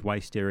 all of these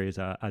waste areas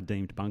are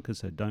deemed bunkers,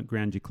 so don't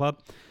ground your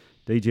club.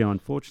 DJ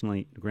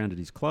unfortunately grounded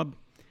his club,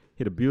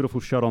 hit a beautiful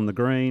shot on the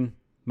green,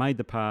 made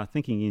the par,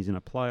 thinking he's in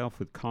a playoff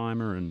with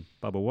Keimer and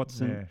Bubba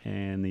Watson,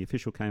 and the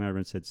official came over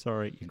and said,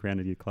 sorry, you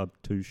grounded your club,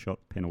 2-shot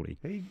penalty.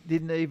 He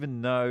didn't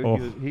even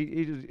know.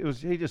 He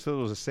just thought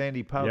it was a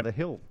sandy part of the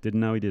hill.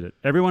 Didn't know he did it.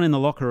 Everyone in the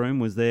locker room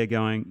was there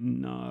going,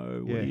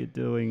 no, what are you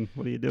doing?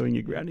 What are you doing?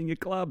 You're grounding your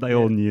club. They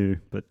all knew,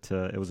 but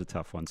it was a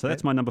tough one. So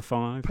that's my number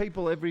five.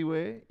 People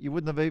everywhere, you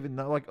wouldn't have even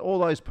known. Like all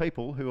those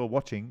people who are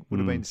watching would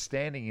have been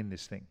standing in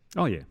this thing.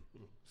 Oh, yeah.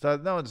 So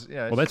no one's,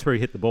 well, that's where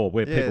he hit the ball,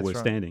 where people were right.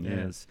 standing.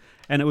 Yeah. Yes,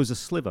 and it was a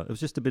sliver. It was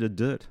just a bit of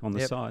dirt on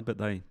the side, but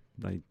they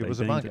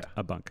was a deemed bunker. it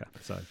a bunker.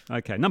 So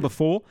okay, number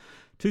four,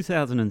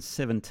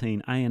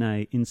 2017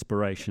 A&A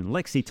Inspiration.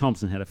 Lexi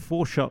Thompson had a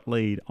 4-shot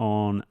lead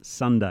on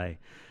Sunday,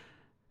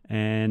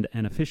 and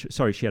an official.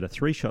 Sorry, she had a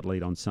 3-shot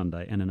lead on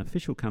Sunday, and an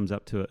official comes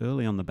up to her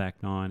early on the back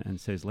nine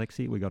and says,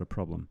 "Lexi, we got a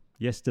problem.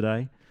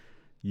 Yesterday,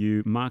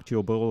 you marked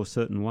your ball a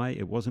certain way.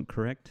 It wasn't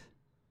correct.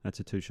 That's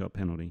a 2-shot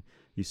penalty.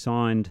 You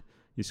signed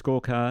your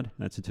scorecard,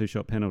 that's a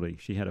 2-shot penalty."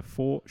 She had a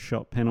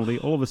 4-shot penalty.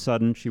 All of a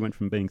sudden, she went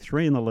from being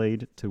 3 in the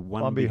lead to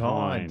one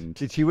behind.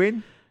 Did she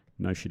win?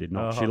 No, she did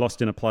not. She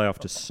lost in a playoff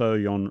to So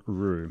Yon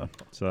Ryu.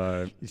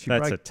 So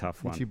that's a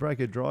tough one. Did she break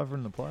her driver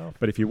in the playoff?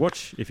 But if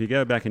you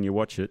go back and you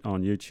watch it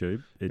on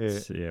YouTube,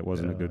 it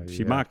wasn't a good.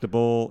 She marked the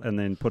ball and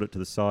then put it to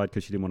the side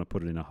because she didn't want to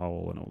put it in a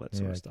hole and all that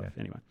sort of stuff.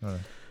 Anyway,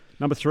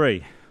 number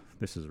 3.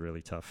 This is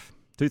really tough.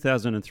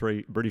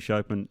 2003 British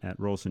Open at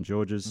Royal St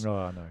George's.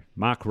 Oh, no.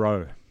 Mark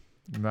Rowe.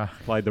 Nah.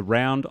 Played the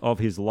round of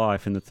his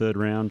life in the third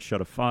round, shot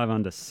a 5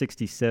 under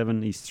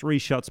 67. He's 3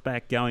 shots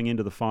back going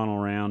into the final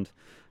round.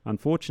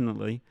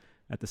 Unfortunately,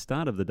 at the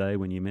start of the day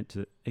when you meant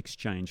to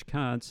exchange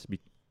cards,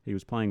 he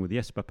was playing with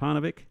Jesper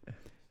Parnevik.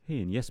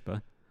 He and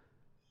Jesper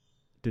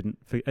didn't.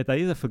 They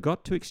either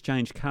forgot to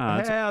exchange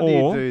cards,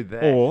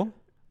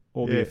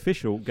 or the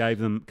official gave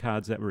them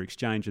cards that were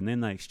exchanged, and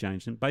then they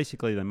exchanged them.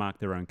 Basically, they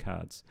marked their own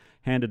cards,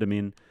 handed them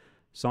in,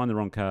 signed the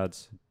wrong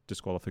cards,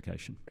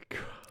 disqualification.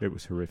 It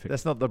was horrific.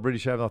 That's not the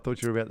British Open I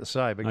thought you were about to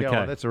say, but go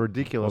on. That's a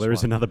ridiculous Well, there is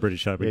one. another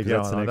British Open. Yeah,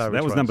 That's the next.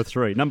 That was number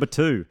 3. Number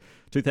 2,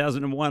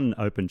 2001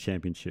 Open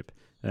Championship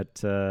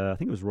at, I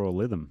think it was Royal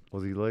Lytham.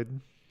 Was he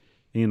leading?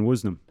 Ian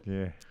Woosnam.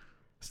 Yeah.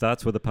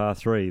 Starts with a par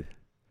 3.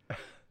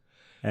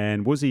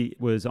 And Woosie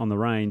was on the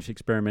range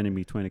experimenting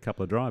between a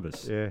couple of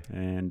drivers. Yeah.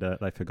 And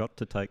they forgot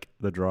to take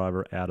the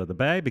driver out of the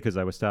bag because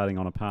they were starting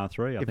on a par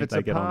 3. If it's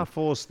a par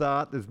 4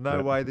 start, there's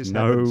no way this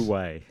happens.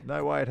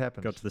 No way it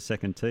happens. Got to the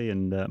second tee,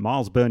 and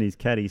Miles Burney's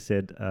caddy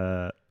said,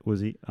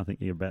 Woosie, I think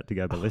you're about to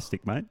go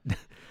ballistic, mate.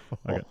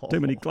 I got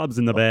too many clubs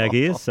in the bag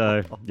here.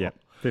 So, yeah,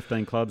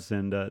 15 clubs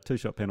and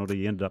 2-shot penalty.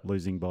 You ended up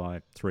losing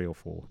by 3 or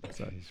 4.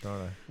 So,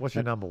 right. What's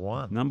your number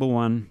 1? Number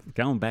 1,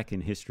 going back in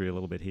history a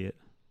little bit here.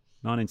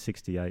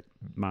 1968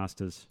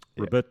 Masters,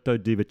 Roberto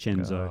Di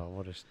Vincenzo. Oh,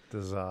 what a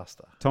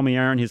disaster. Tommy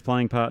Aaron, his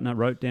playing partner,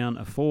 wrote down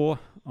a 4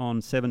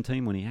 on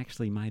 17 when he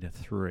actually made a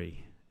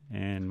 3.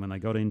 And when they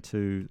got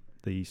into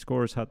the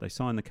scorer's hut, they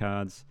signed the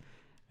cards.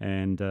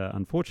 And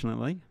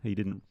unfortunately, he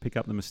didn't pick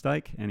up the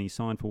mistake, and he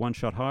signed for 1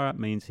 shot higher. It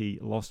means he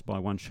lost by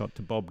 1 shot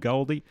to Bob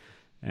Goldie.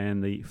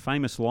 And the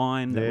famous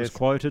line that was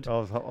quoted... I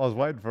was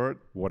waiting for it.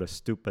 What a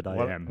stupid I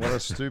am. What a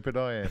stupid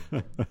I am.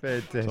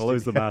 Fantastic. So I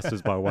lose the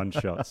Masters by 1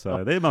 shot.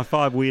 So they're my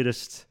 5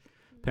 weirdest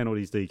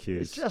penalties,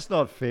 DQs. It's just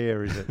not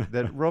fair, is it?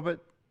 That Robert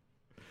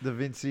Da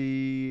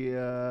Vinci...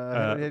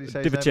 how do you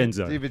say his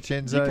name? Di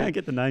Vincenzo. You can't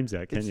get the names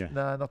out, can you?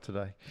 No, not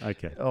today.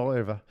 Okay. Oh,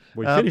 ever.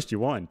 We finished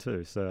your wine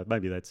too, so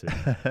maybe that's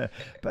it.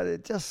 But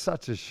it's just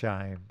such a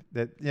shame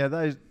that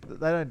they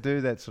don't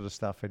do that sort of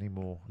stuff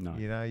anymore. No.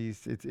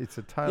 It's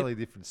a totally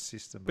different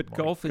system. But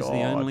golf is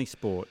the only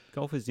sport.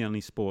 Golf is the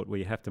only sport where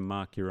you have to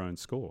mark your own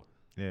score.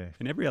 Yeah.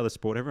 In every other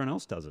sport, everyone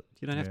else does it.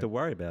 You don't have to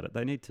worry about it.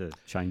 They need to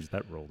change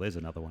that rule. There's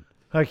another one.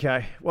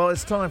 Okay. Well,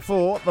 it's time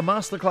for the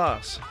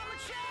masterclass.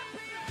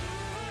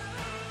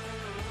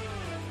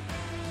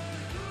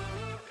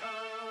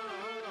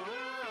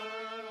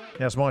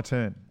 Now it's my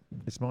turn.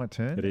 It's my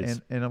turn. It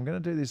is. And I'm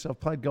going to do this. I've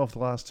played golf the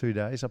last 2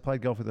 days. I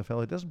played golf with a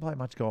fellow who doesn't play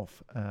much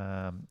golf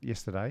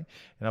yesterday.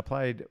 And I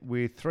played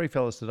with 3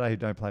 fellas today who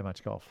don't play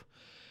much golf.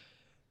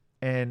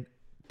 And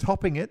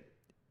topping it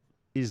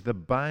is the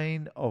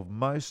bane of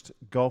most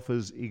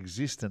golfers'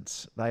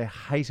 existence. They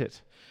hate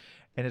it.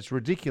 And it's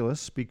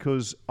ridiculous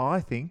because I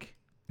think,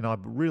 and I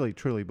really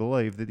truly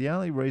believe, that the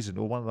only reason,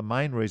 or one of the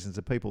main reasons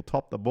that people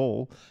top the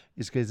ball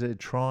is because they're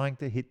trying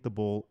to hit the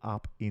ball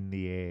up in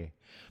the air.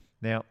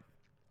 Now,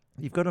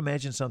 you've got to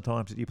imagine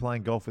sometimes that you're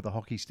playing golf with a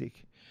hockey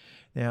stick.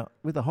 Now,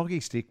 with a hockey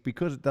stick,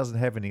 because it doesn't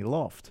have any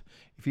loft,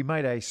 if you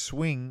made a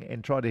swing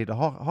and tried to hit a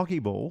hockey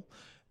ball,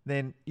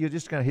 then you're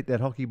just going to hit that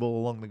hockey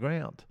ball along the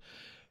ground.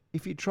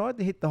 If you tried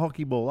to hit the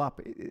hockey ball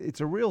up, it's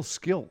a real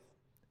skill,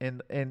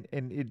 and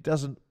it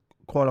doesn't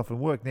quite often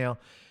work. Now,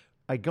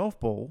 a golf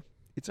ball,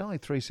 it's only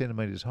 3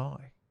 centimetres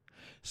high.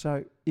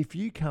 So if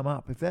you come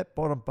up, if that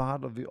bottom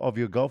part of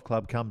your golf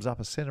club comes up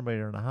 1.5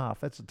 centimetres,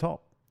 that's the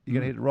top. You're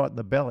going to hit it right in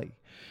the belly.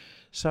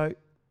 So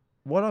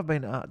what I've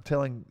been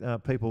telling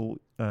people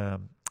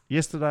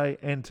yesterday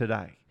and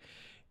today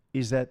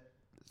is that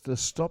to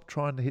stop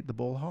trying to hit the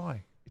ball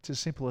high. It's as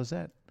simple as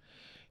that.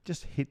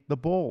 Just hit the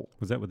ball.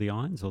 Was that with the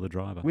irons or the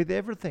driver? With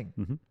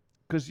everything.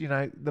 Because,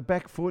 the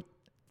back foot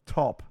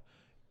top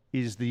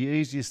is the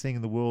easiest thing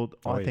in the world,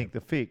 I think,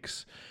 to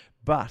fix.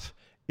 But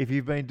if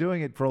you've been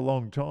doing it for a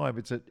long time,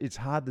 it's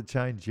hard to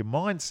change your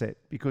mindset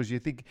because you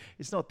think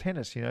it's not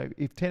tennis.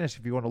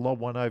 If you want to lob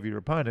one over your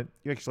opponent,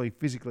 you actually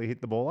physically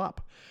hit the ball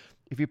up.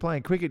 If you're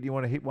playing cricket, you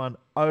want to hit one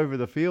over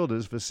the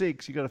fielders for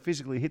 6, you've got to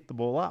physically hit the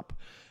ball up.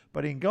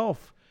 But in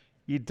golf,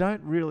 you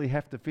don't really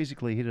have to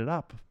physically hit it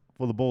up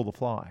for the ball to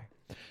fly.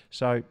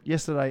 So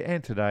yesterday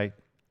and today,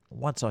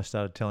 once I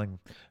started telling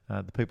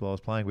the people I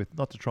was playing with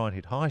not to try and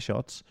hit high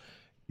shots,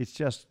 it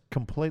just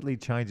completely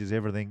changes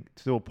everything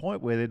to a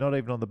point where they're not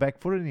even on the back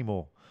foot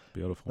anymore.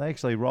 Beautiful. They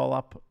actually roll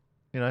up,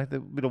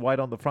 the bit of weight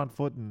on the front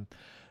foot and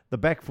the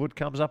back foot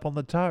comes up on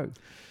the toe.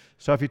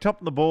 So if you're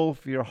topping the ball,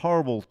 if you're a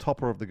horrible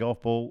topper of the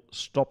golf ball,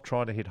 stop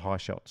trying to hit high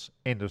shots.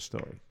 End of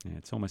story. Yeah,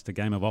 it's almost a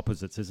game of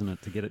opposites, isn't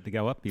it? To get it to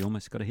go up, you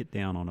almost got to hit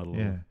down on it a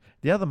little. Yeah.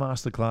 The other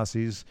masterclass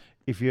is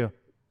if you're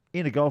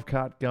in a golf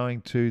cart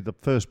going to the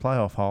first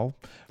playoff hole,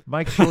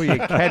 make sure your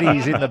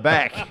caddy's in the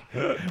back.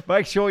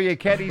 Make sure your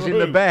caddy's in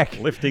the back.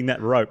 Lifting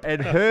that rope.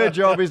 And her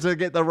job is to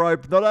get the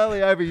rope not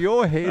only over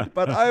your head,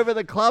 but over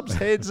the club's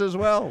heads as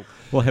well.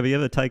 Well, have you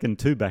ever taken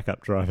 2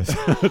 backup drivers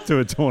to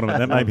a tournament?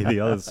 That may be the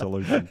other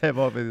solution. That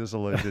might be the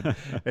solution.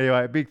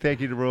 Anyway, a big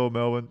thank you to Royal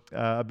Melbourne,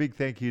 a big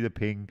thank you to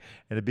Ping,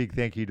 and a big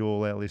thank you to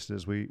all our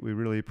listeners. We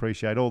really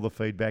appreciate all the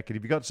feedback. And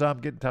if you've got some,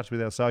 get in touch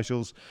with our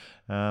socials.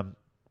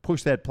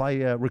 Push that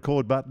play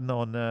record button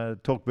on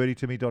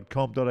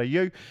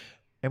talkbirdie2me.com.au,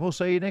 and we'll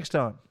see you next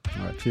time.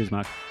 All right, cheers,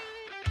 Mark.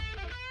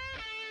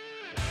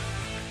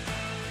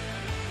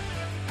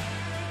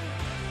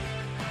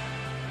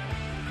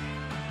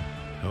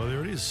 Oh,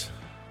 there it is.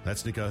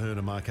 That's Nick O'Hearn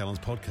and Mark Allen's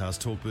podcast,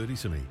 Talk Birdie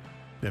to Me.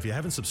 Now, if you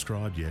haven't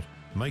subscribed yet,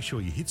 make sure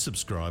you hit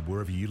subscribe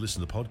wherever you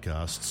listen to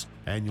podcasts,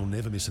 and you'll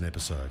never miss an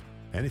episode.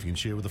 And if you can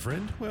share with a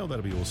friend, well,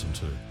 that'll be awesome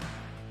too.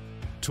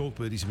 Talk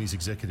Birdie to Me's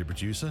executive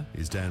producer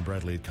is Dan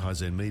Bradley at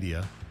Kaizen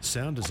Media.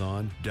 Sound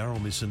design,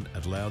 Daryl Misson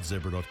at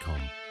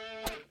loudzebra.com.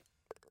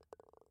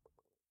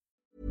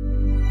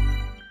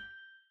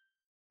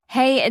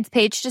 Hey, it's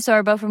Paige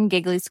DeSorbo from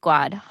Giggly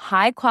Squad.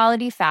 High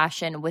quality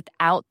fashion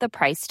without the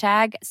price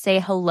tag. Say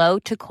hello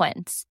to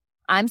Quince.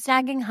 I'm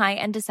snagging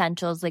high-end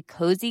essentials like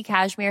cozy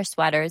cashmere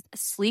sweaters,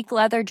 sleek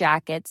leather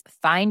jackets,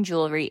 fine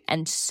jewelry,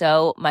 and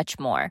so much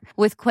more.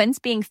 With Quince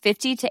being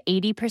 50 to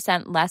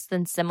 80% less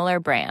than similar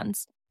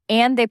brands.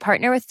 And they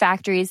partner with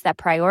factories that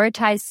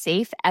prioritize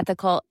safe,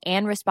 ethical,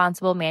 and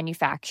responsible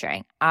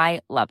manufacturing. I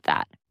love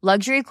that.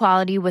 Luxury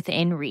quality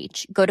within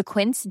reach. Go to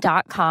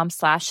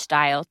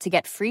quince.com/style to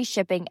get free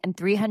shipping and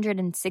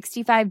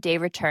 365-day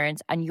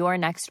returns on your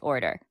next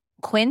order.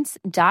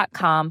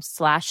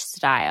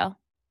 Quince.com/style.